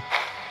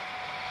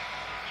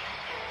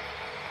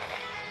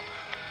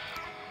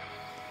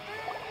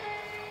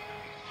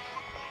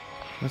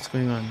 What's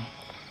going on?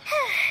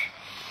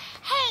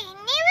 Hey,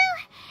 Nilu!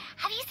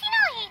 Have you seen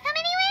Alhaitham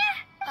anywhere?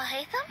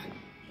 Alhaitham?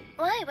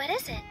 Why, what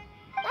is it?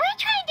 We're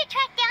trying to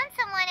track down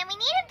someone and we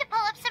need him to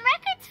pull up some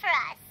records for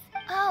us.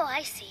 Oh,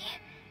 I see.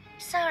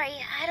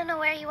 Sorry, I don't know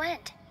where he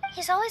went.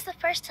 He's always the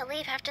first to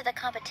leave after the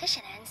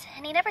competition ends,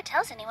 and he never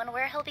tells anyone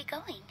where he'll be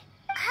going.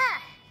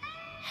 Huh.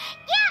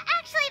 Yeah,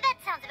 actually, that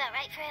sounds about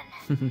right for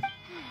him.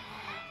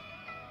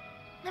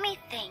 Let me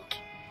think.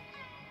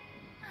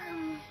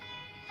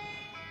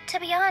 To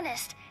be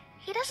honest,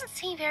 he doesn't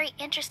seem very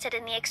interested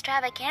in the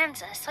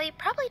extravaganza, so he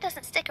probably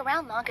doesn't stick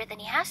around longer than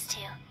he has to.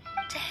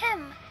 To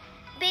him,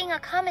 being a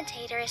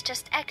commentator is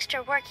just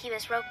extra work he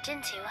was roped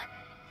into.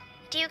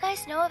 Do you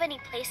guys know of any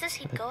places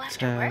he'd go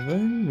after work?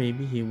 Tavern?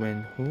 Maybe he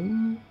went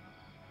home?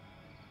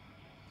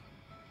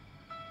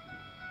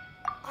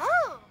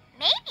 Ooh,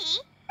 maybe.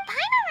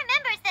 Paimon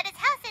remembers that his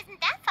house isn't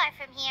that far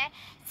from here,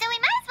 so we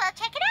might as well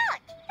check it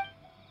out.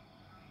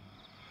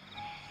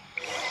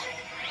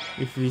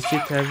 If we see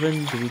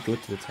tavern, do we go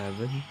to the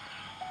tavern?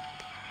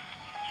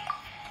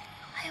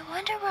 I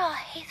wonder where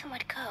Alhaitham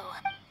would go.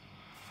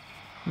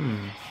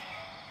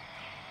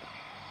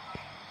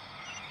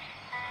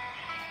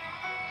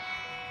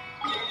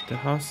 The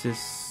house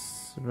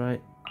is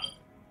right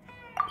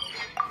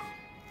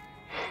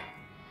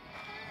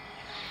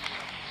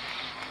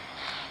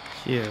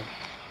here.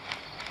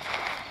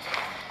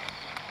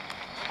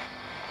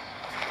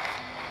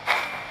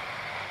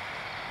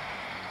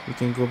 We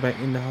can go back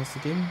in the house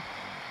again.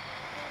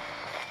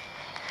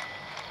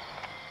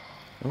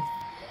 Oh.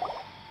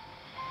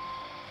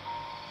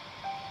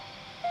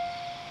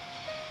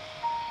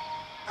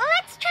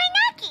 Let's try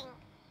knocking.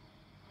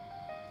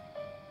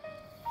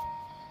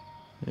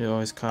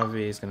 Always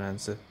Kaveh is gonna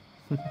answer.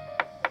 No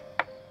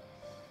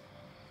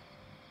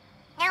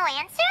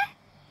answer?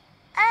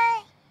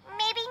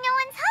 Maybe no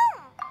one's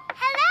home.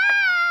 Hello?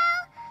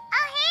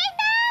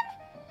 Alhaitham?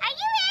 Are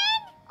you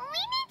in?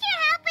 We need your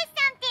help with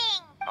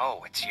something. Oh,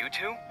 it's you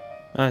two?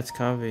 Ah, it's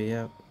Kaveh,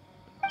 yeah.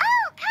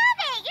 Oh,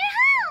 Kaveh, you're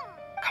home.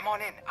 Come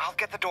on in. I'll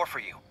get the door for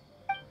you.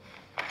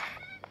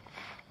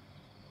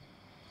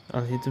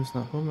 Alhaitham's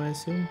not home, I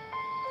assume.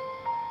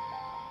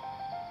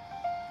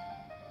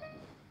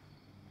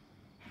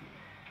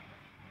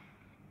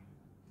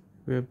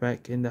 We're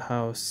back in the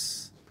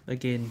house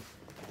again.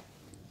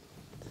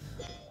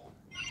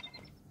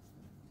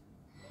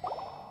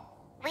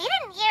 We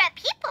didn't hear a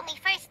peep when we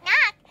first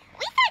knocked.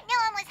 We thought no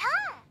one was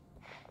home.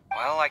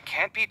 Well, I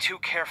can't be too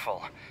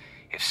careful.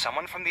 If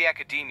someone from the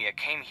academia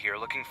came here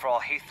looking for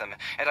Alhaitham,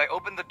 and I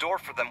opened the door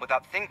for them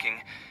without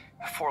thinking,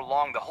 before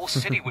long the whole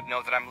city would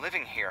know that I'm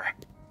living here.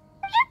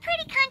 You're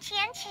pretty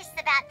conscientious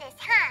about this,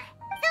 huh?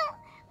 So,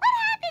 what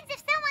happens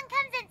if someone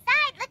comes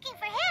inside looking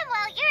for him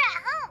while you're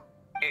at home?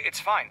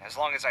 It's fine, as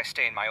long as I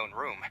stay in my own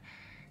room.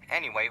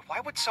 Anyway, why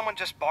would someone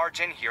just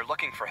barge in here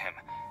looking for him?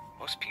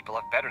 Most people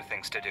have better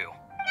things to do.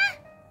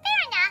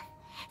 Fair enough.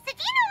 So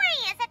do you know where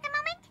he is at the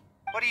moment?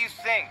 What do you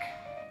think?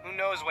 Who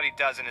knows what he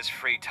does in his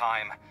free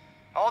time?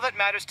 All that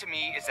matters to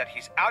me is that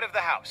he's out of the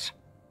house.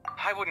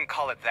 I wouldn't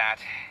call it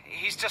that.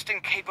 He's just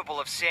incapable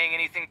of saying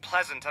anything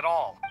pleasant at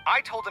all.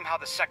 I told him how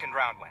the second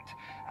round went.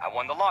 I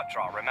won the lot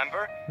draw,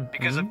 remember?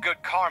 Because of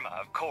good karma,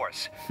 of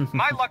course.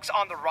 My luck's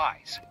on the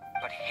rise.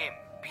 But him,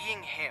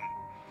 being him...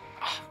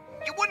 Oh,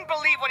 you wouldn't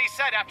believe what he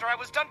said after I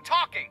was done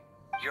talking!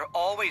 You're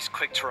always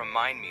quick to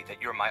remind me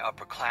that you're my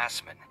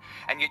upperclassman,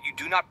 and yet you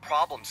do not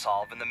problem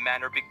solve in the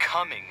manner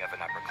becoming of an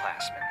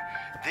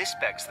upperclassman. This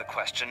begs the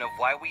question of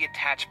why we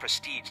attach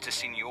prestige to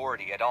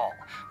seniority at all.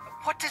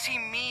 What does he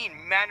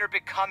mean, manner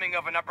becoming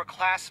of an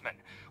upperclassman?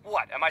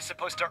 What, am I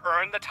supposed to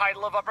earn the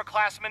title of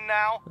upperclassman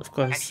now? Of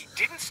course. And he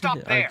didn't stop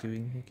there.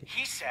 Arguing. Okay.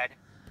 He said,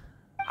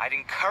 I'd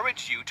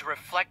encourage you to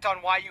reflect on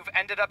why you've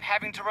ended up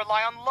having to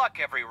rely on luck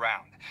every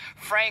round.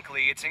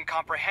 Frankly, it's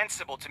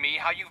incomprehensible to me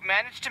how you've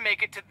managed to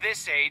make it to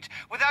this age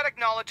without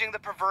acknowledging the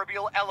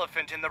proverbial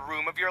elephant in the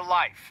room of your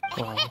life.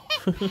 Wow. Yeah,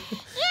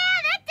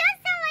 that does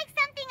sound like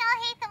something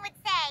Alhaitham would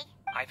say.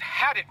 I've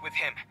had it with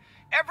him.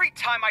 Every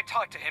time I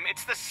talk to him,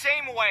 it's the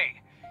same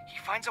way. He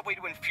finds a way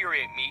to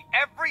infuriate me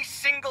every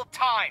single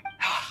time.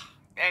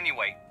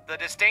 Anyway, the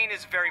disdain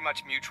is very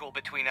much mutual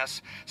between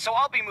us, so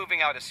I'll be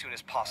moving out as soon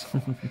as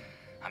possible.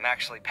 I'm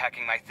actually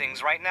packing my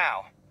things right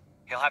now.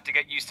 He'll have to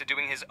get used to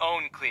doing his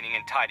own cleaning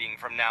and tidying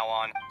from now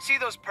on. See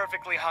those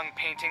perfectly hung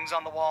paintings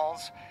on the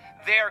walls?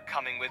 They're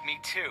coming with me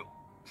too.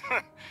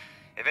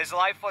 If his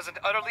life wasn't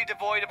utterly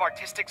devoid of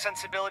artistic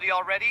sensibility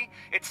already,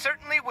 it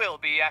certainly will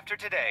be after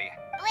today.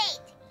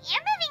 Wait, you're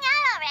moving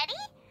out already?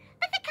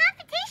 But the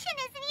competition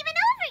isn't even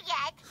over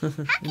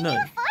yet. How can No, you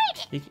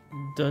afford it?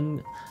 you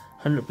don't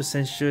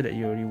 100% sure that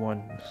you already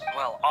won.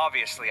 Well,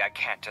 obviously I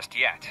can't just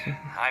yet.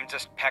 I'm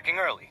just packing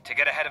early to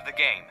get ahead of the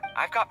game.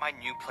 I've got my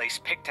new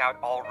place picked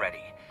out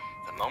already.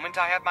 The moment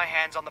I have my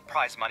hands on the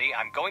prize money,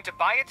 I'm going to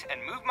buy it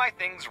and move my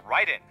things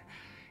right in.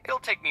 It'll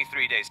take me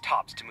 3 days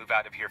tops to move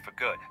out of here for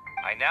good.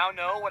 I now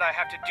know what I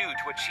have to do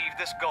to achieve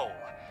this goal.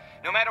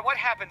 No matter what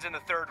happens in the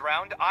third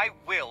round, I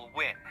will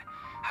win.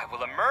 I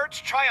will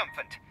emerge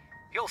triumphant.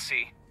 You'll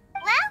see.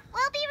 Well,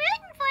 we'll be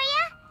rooting for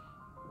you.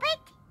 But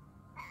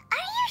are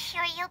you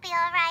sure you'll be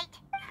alright?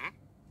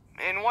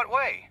 In what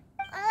way?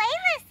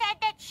 Layla said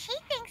that she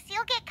thinks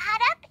you'll get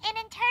caught up in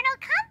internal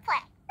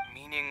conflict.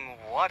 Meaning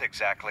what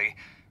exactly?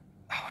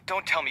 Oh,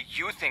 don't tell me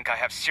you think I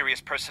have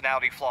serious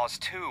personality flaws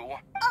too.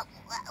 Oh,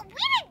 we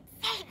didn't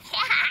say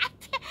that.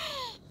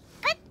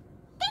 But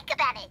think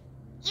about it.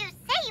 You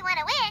say you want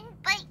to win,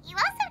 but you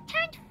also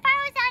turned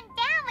Farozan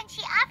down when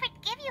she offered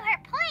to give you her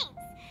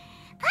points.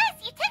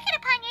 Plus, you took it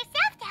upon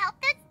yourself to help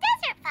those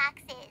desert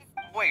foxes.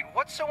 Wait,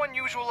 what's so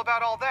unusual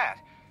about all that?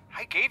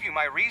 I gave you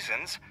my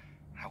reasons.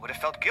 I would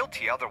have felt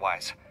guilty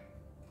otherwise.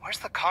 Where's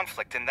the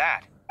conflict in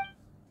that?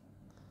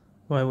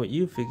 Why would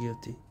you feel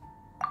guilty?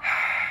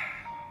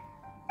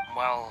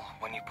 Well,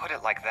 when you put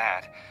it like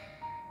that,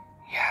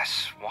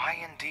 yes, why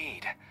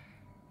indeed?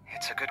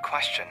 It's a good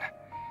question.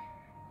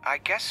 I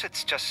guess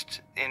it's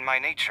just in my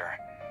nature.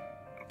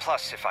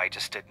 Plus, if I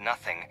just did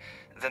nothing,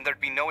 then there'd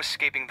be no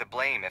escaping the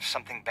blame if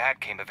something bad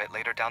came of it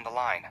later down the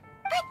line.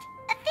 But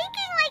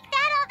thinking like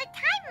that all the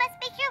time must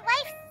make your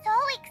life so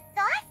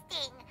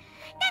exhausting.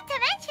 Not to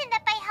mention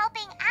that by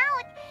helping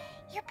out,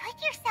 you put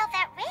yourself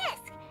at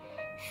risk.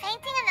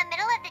 Fainting in the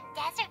middle of the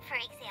desert, for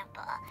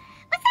example.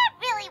 Was that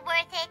really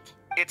worth it?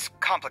 It's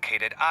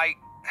complicated.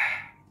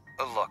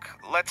 Look,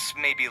 let's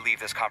maybe leave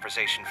this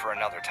conversation for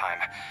another time.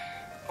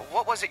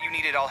 What was it you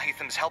needed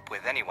Alhaitham's help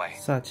with, anyway?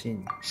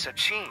 Sachin.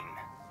 Sachin?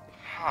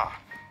 Huh.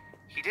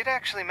 He did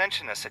actually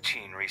mention a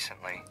Sachin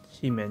recently.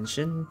 He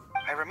mentioned?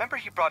 I remember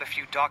he brought a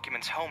few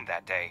documents home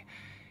that day.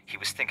 He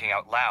was thinking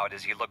out loud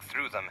as he looked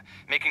through them,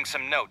 making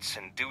some notes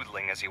and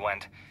doodling as he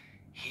went.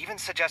 He even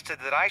suggested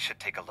that I should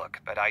take a look,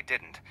 but I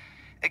didn't.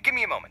 Give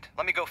me a moment.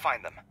 Let me go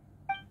find them.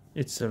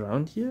 It's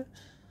around here?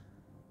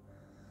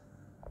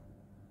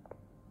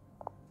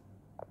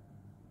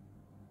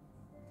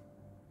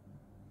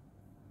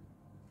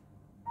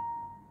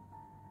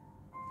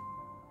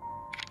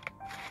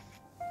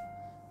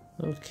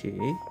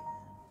 Okay.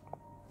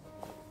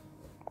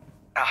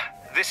 Ah,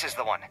 this is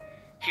the one.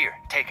 Here,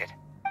 take it.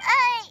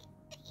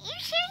 You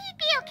sure he'd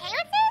be okay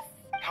with this?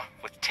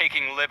 With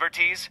taking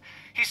liberties?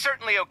 He's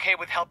certainly okay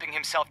with helping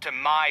himself to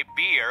my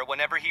beer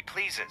whenever he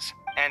pleases.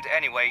 And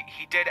anyway,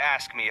 he did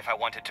ask me if I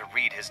wanted to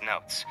read his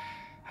notes.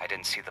 I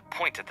didn't see the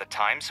point at the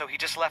time, so he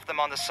just left them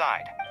on the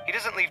side. He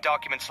doesn't leave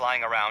documents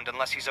lying around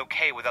unless he's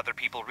okay with other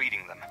people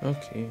reading them.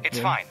 Okay. It's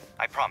fine,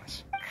 I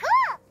promise.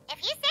 Cool,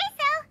 if you say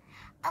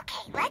so.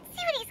 Okay, let's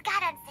see what he's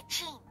got on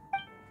Sachin.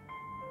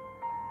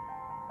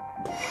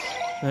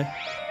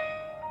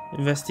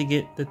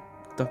 Investigate the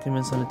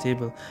documents on the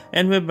table.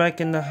 And we're back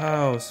in the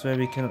house where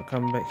we cannot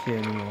come back here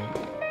anymore.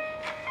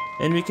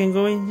 And we can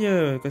go in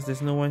here because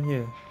there's no one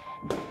here.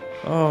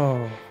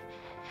 Oh.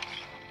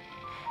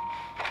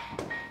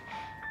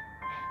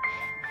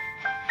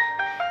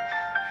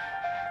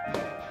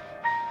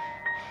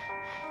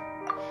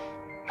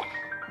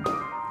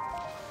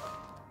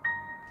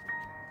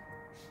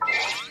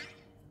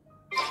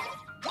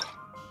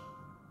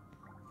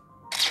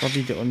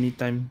 Probably the only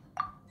time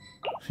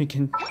we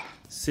can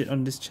sit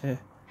on this chair.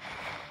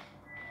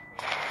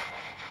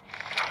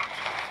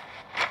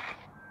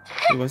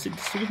 Wait, was it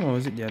this room or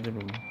was it the other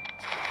room?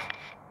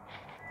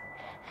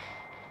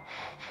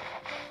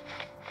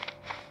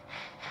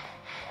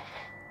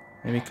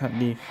 And we can't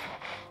leave.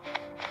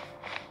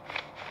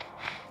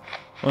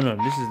 Oh no,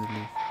 this is the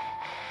leave.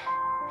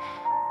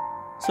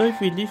 So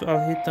if we leave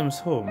Alhaitham's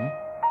home,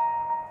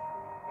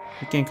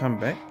 we can come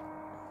back.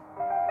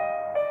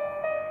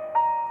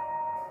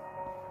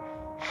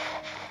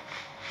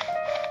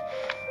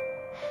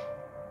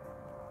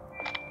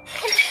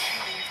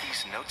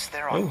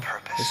 On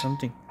purpose? There's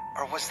something.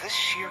 Or was this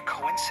sheer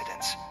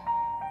coincidence?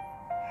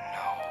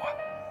 No.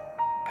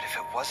 But if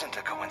it wasn't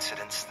a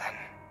coincidence, then...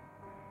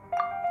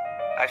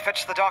 I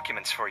fetched the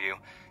documents for you.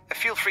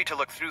 Feel free to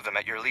look through them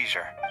at your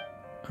leisure.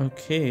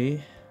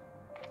 Okay.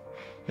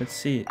 Let's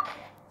see it.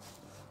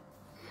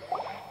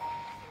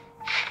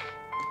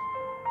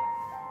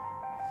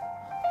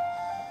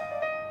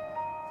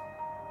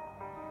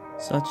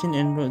 Sachin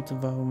enrolled to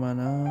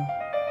Vahumana.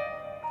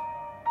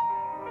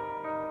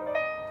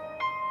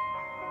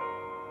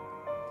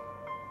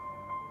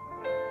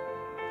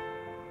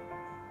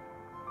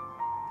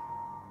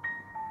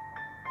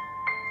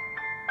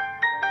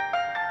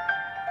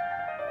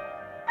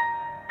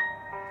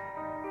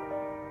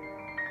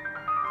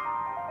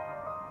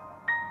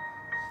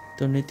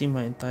 Donating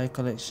my entire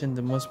collection,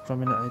 the most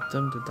prominent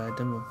item, the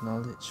Diadem of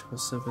Knowledge, will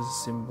serve as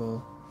a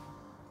symbol.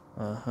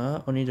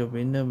 Only the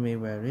winner may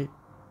wear it.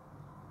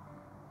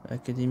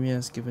 Academia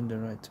has given the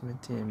right to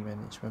maintain and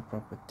manage my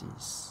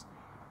properties.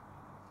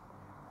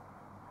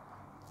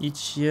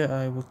 Each year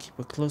I will keep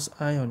a close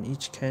eye on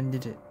each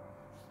candidate.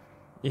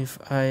 If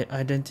I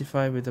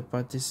identify with a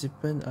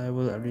participant, I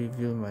will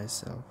reveal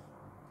myself.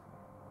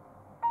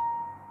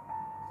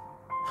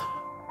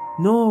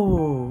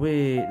 No,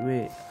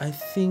 wait. I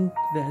think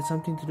that has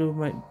something to do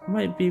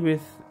might be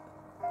with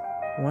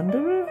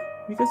Wanderer?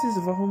 Because it's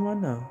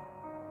Vahumana.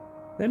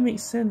 That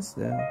makes sense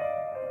then.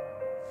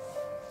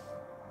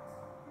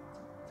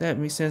 That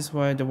makes sense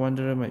why the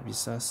Wanderer might be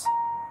sus.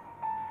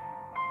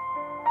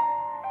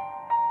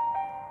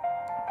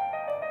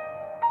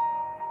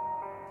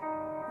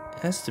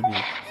 Has to be.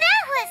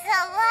 That was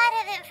a lot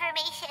of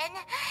information.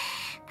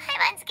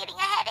 Paimon's getting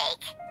a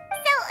headache.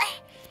 So,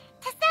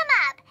 to sum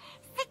up,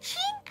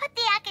 Sachin put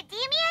the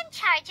academia in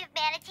charge of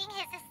managing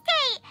his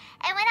estate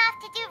and went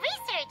off to do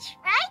research,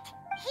 right?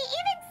 He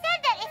even said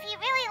that if he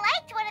really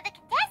liked one of the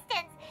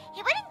contestants,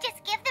 he wouldn't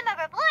just give them a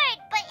reward,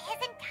 but his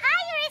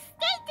entire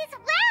estate as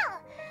well.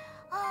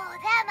 Oh,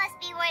 that must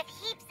be worth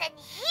heaps and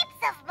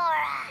heaps of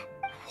mora.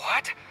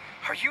 What?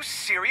 Are you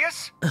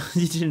serious?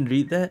 You didn't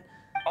read that?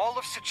 All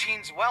of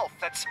Sachin's wealth,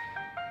 that's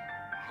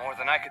more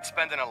than I could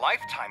spend in a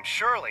lifetime,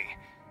 surely.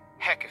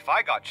 Heck, if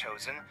I got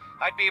chosen,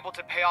 I'd be able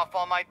to pay off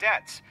all my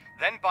debts,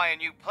 then buy a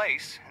new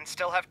place, and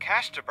still have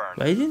cash to burn.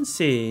 But I didn't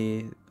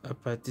say a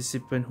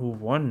participant who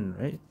won,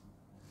 right?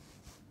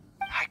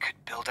 I could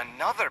build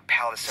another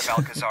Palace of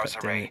Alcazar's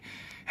array.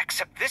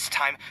 Except this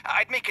time,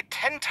 I'd make it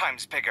 10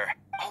 times bigger.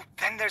 Oh,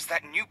 then there's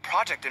that new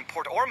project in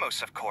Port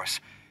Ormos, of course.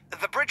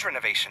 The bridge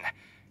renovation.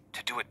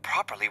 To do it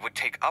properly would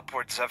take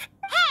upwards of...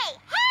 Hey,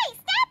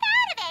 snap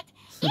out of it!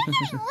 You're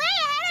getting way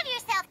ahead of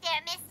yourself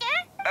there, mister.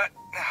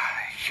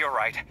 You're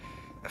right.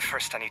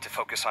 First I need to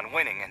focus on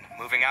winning and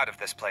moving out of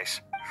this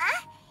place.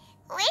 Huh?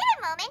 Wait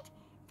a moment.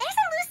 There's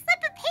a loose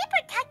slip of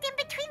paper tucked in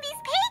between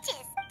these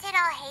pages. Did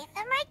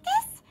Alhaitham write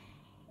this?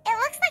 It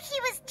looks like he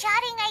was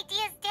jotting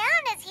ideas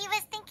down as he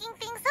was thinking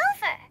things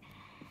over.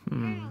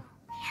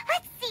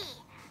 Let's see.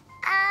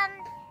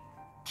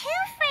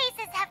 Two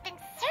phrases have been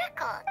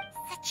circled.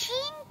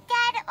 Sachin,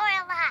 dead or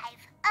alive,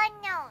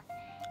 unknown.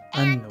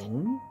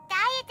 Unknown?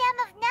 Diadem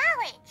of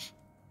knowledge.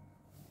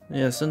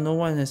 Yeah, so no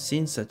one has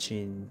seen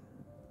Sachin.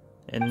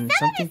 And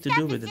something to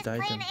do with the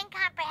diadem. Plain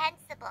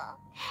incomprehensible.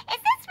 Is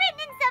this written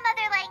in some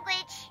other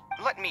language?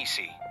 Let me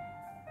see.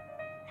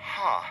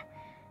 Huh.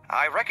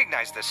 I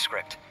recognize this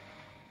script.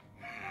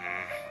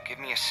 Give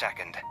me a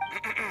second.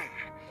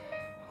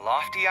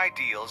 Lofty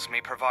ideals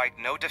may provide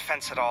no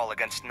defense at all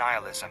against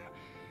nihilism,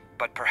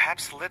 but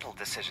perhaps little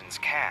decisions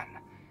can.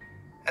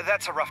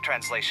 That's a rough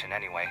translation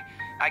anyway.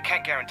 I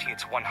can't guarantee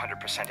it's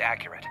 100%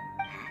 accurate.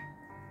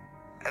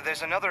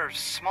 There's another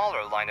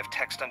smaller line of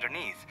text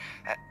underneath.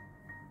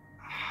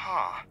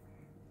 Huh.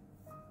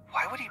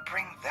 Why would he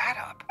bring that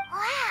up?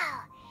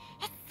 Wow.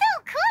 It's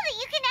so cool that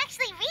you can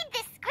actually read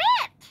this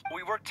script.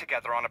 We worked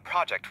together on a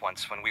project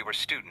once when we were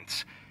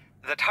students.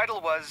 The title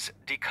was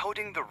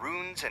Decoding the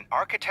Runes and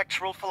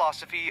Architectural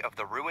Philosophy of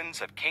the Ruins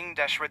of King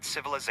Deshret's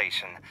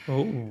Civilization.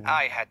 Oh.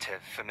 I had to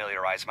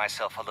familiarize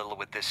myself a little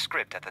with this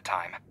script at the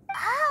time.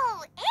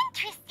 Oh,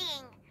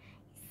 interesting.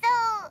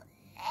 So,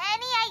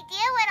 any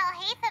idea what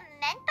Alhaitham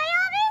meant by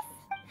all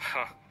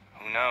this?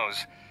 Who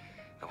knows?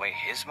 The way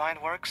his mind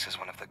works is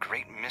one of the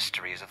great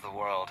mysteries of the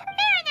world. Fair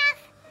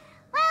enough.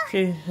 Well,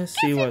 Okay, let's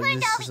see what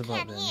this is all we about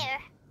can then. here.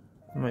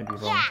 I might be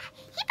wrong. Yeah,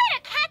 he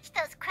better catch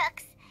those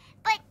crooks.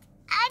 But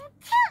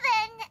until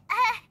then,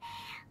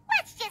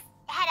 let's just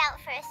head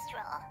out for a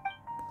stroll.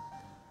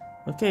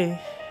 Okay.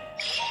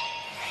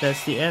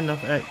 That's the end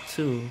of Act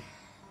 2.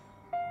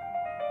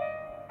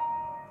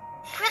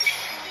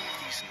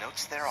 These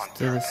notes there on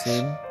Still the purpose?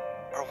 same.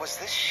 Or was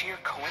this sheer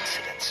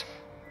coincidence?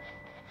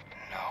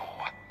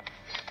 No.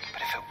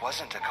 But if it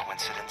wasn't a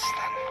coincidence,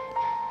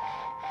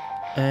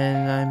 then...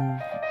 And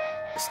I'm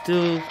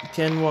still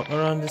can walk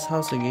around this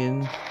house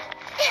again.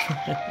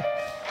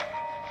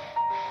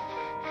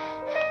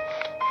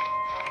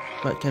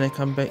 But can I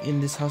come back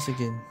in this house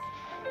again?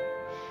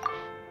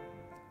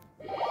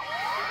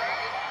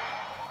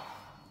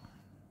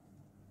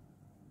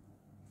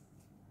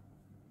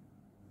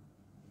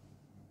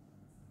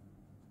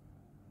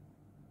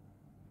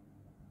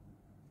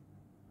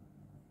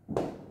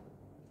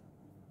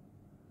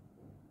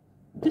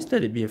 Just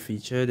let it be a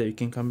feature that you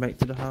can come back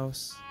to the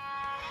house.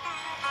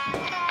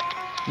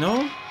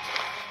 No?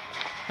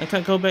 I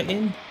can't go back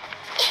in?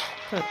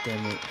 God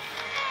damn it.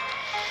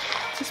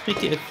 Just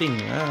make it a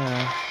thing.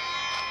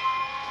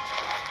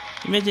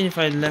 Imagine if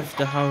I left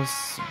the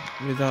house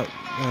without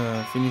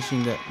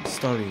finishing that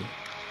story.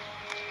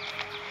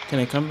 Can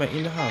I come back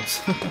in the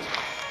house?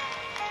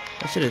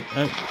 I should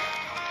have...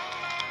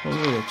 probably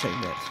would have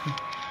checked that.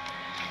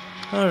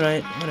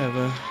 Alright,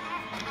 whatever.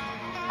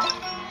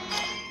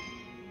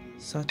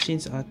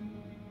 Sachin's art.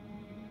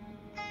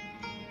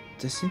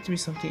 There seems to be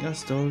something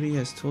else Dory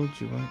has told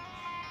you, right?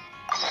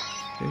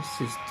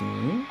 This is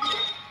new.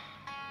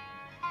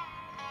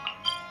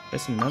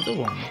 There's another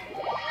one.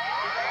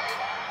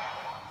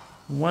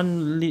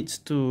 One leads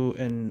to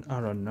an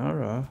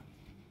Aranara.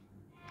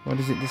 What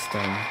is it this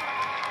time?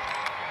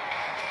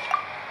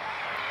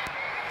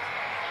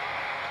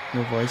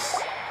 No voice.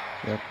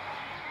 Yep.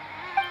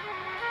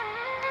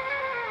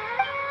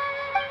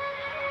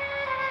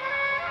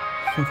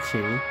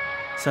 Okay.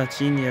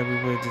 Sachini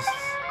everywhere just...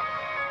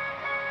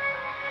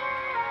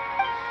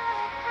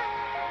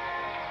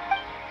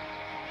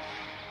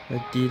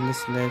 A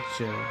dealer's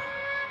ledger.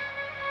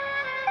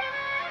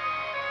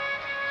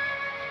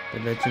 The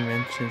legend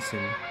mentions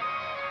him.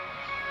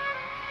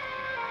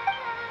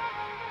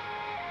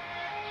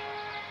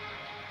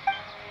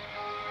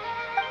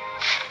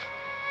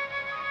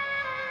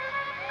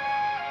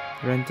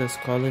 Renter's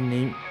calling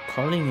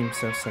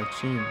himself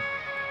Sachin.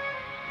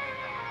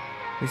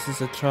 This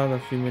is a trial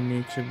of human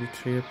nature,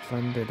 betrayal,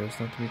 plunder. There was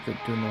nothing we could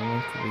do, no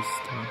one could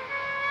waste time.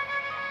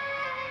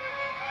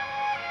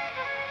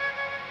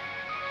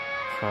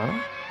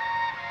 Huh?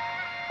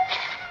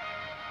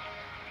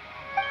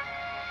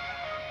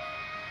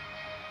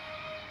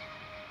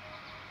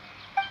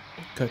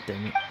 God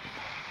damn it.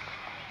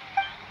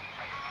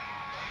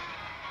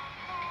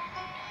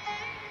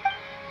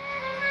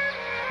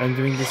 I'm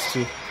doing this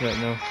too right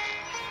now.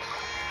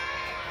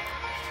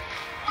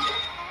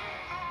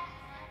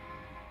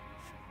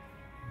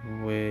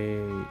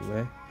 Wait,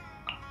 where?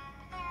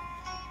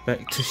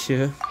 Back to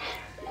here.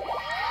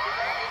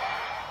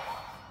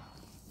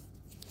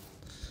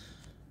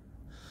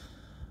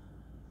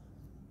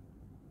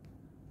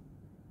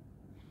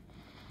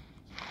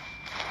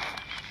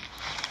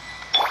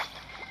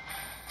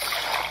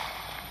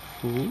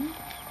 Who?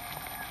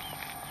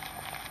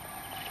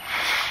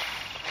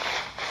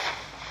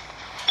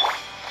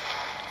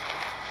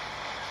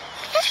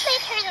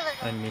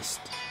 I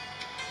missed.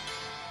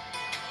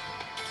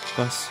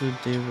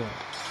 Vasudeva.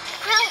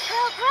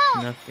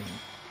 Grow. Nothing.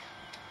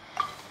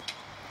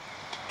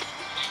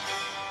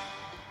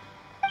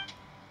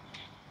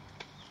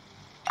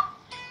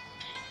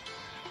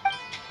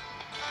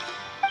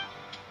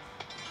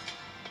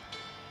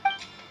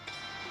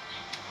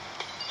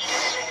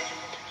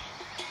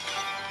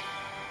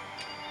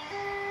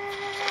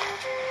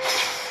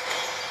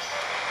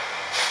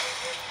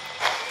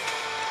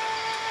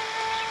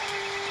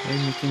 Why are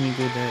you making me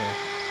go there?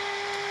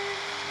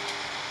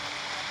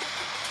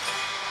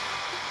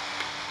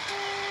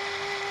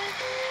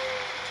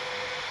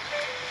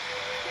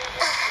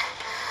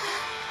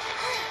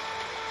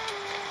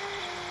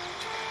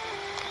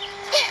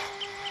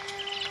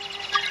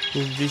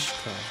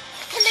 Vishka.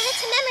 Commit it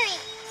to memory.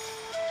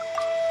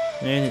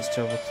 And it's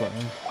 12 o'clock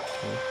now.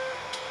 Oh.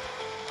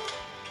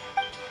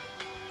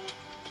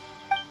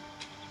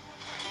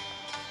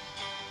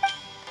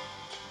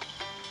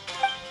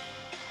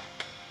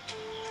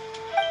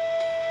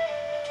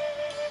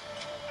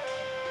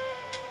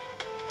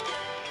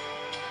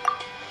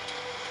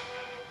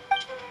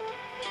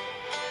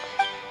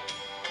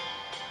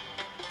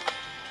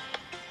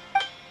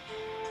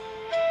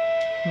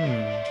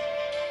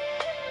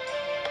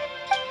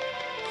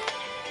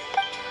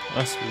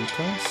 Ask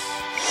Lucas.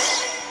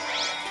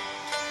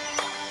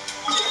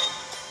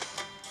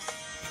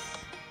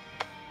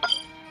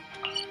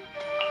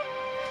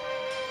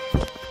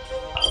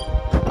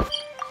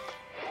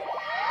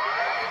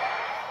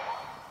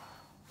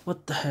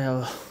 What the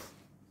hell?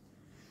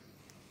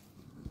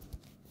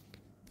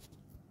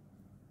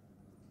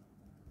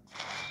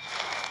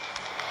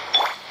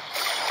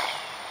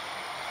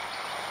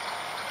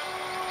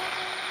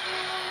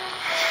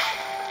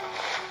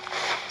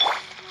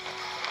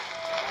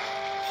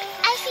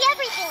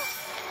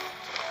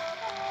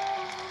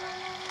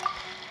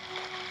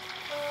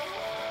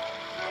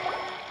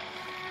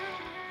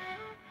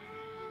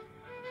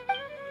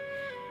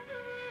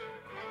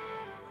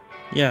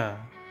 Yeah,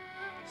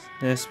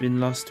 it has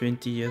been lost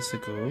 20 years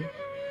ago.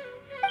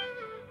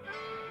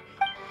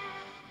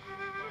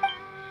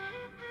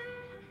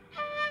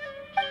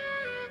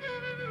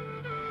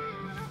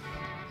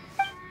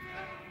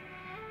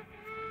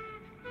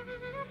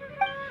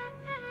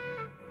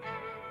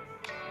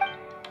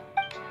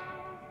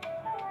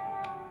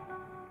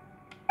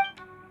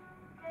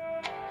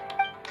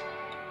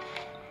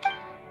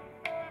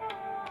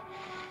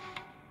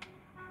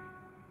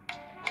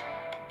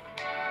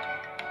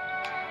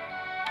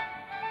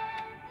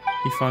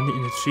 He found it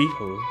in a tree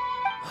hole.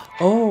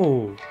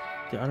 Oh,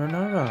 the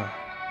Aranara.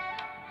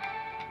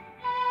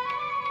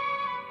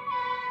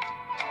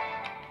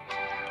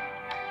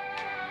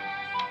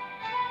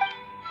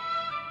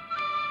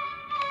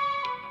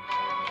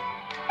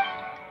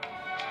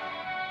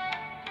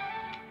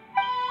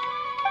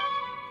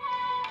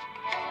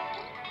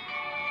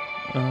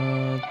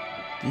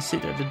 They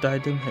said that the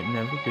diadem had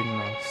never been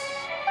lost.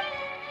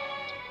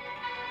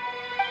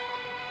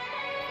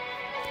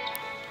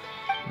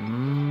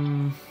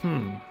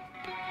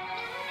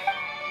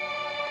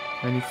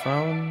 When he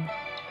found,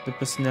 the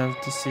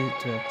personality seemed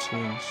to have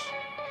changed.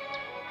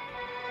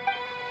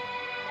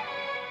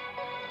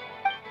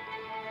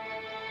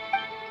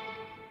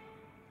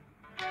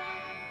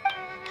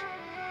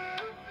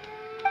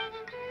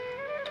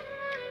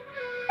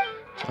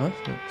 Huh?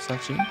 No,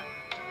 Sachin?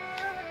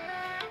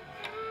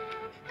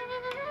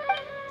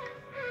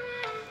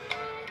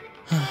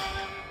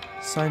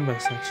 Signed by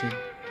Sachin.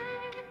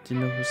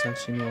 Didn't know who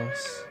Sachin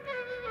was.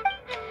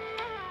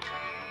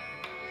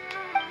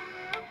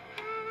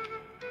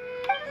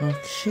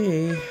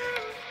 Okay.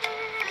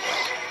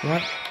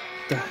 What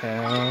the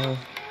hell?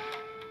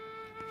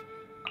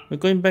 We're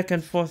going back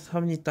and forth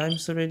how many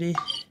times already?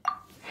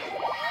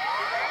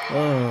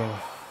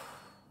 Oh.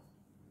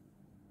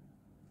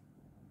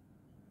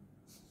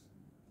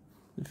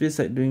 It feels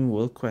like doing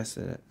world quests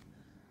like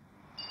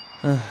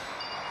that.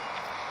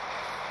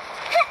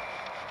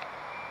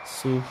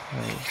 So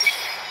high.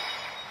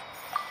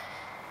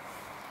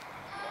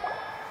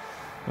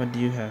 What do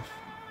you have?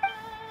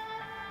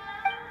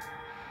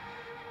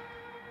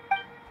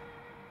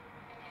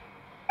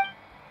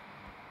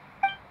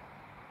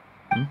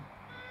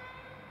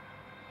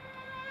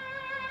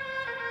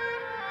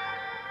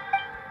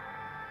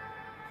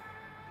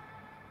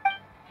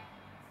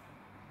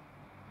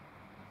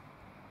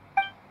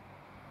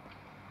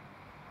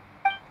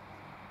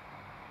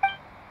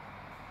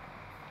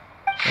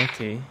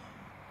 Okay.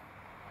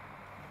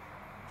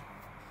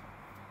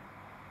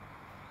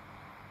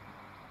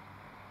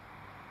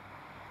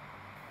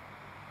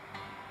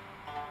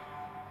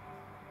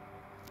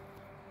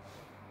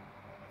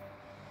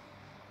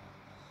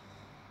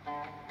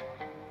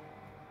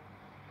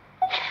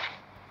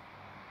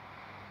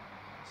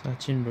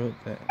 Sachin wrote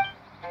that.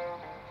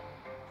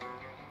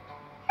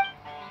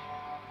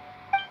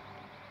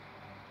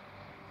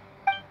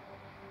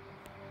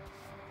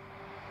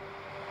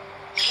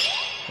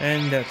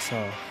 And that's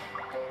all.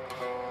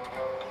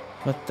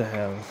 What the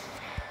hell?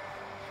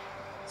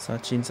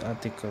 Sachin's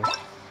article.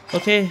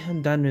 Okay,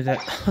 I'm done with that.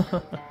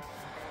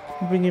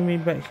 Bringing me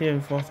back here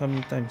and forth how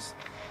many times?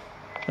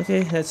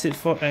 Okay, that's it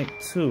for Act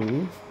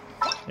 2.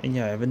 And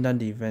yeah, I haven't done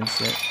the events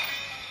yet.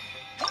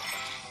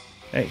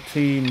 Act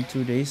 3 in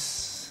 2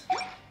 days.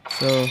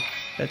 So,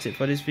 that's it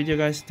for this video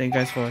guys. Thank you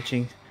guys for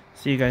watching.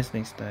 See you guys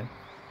next time.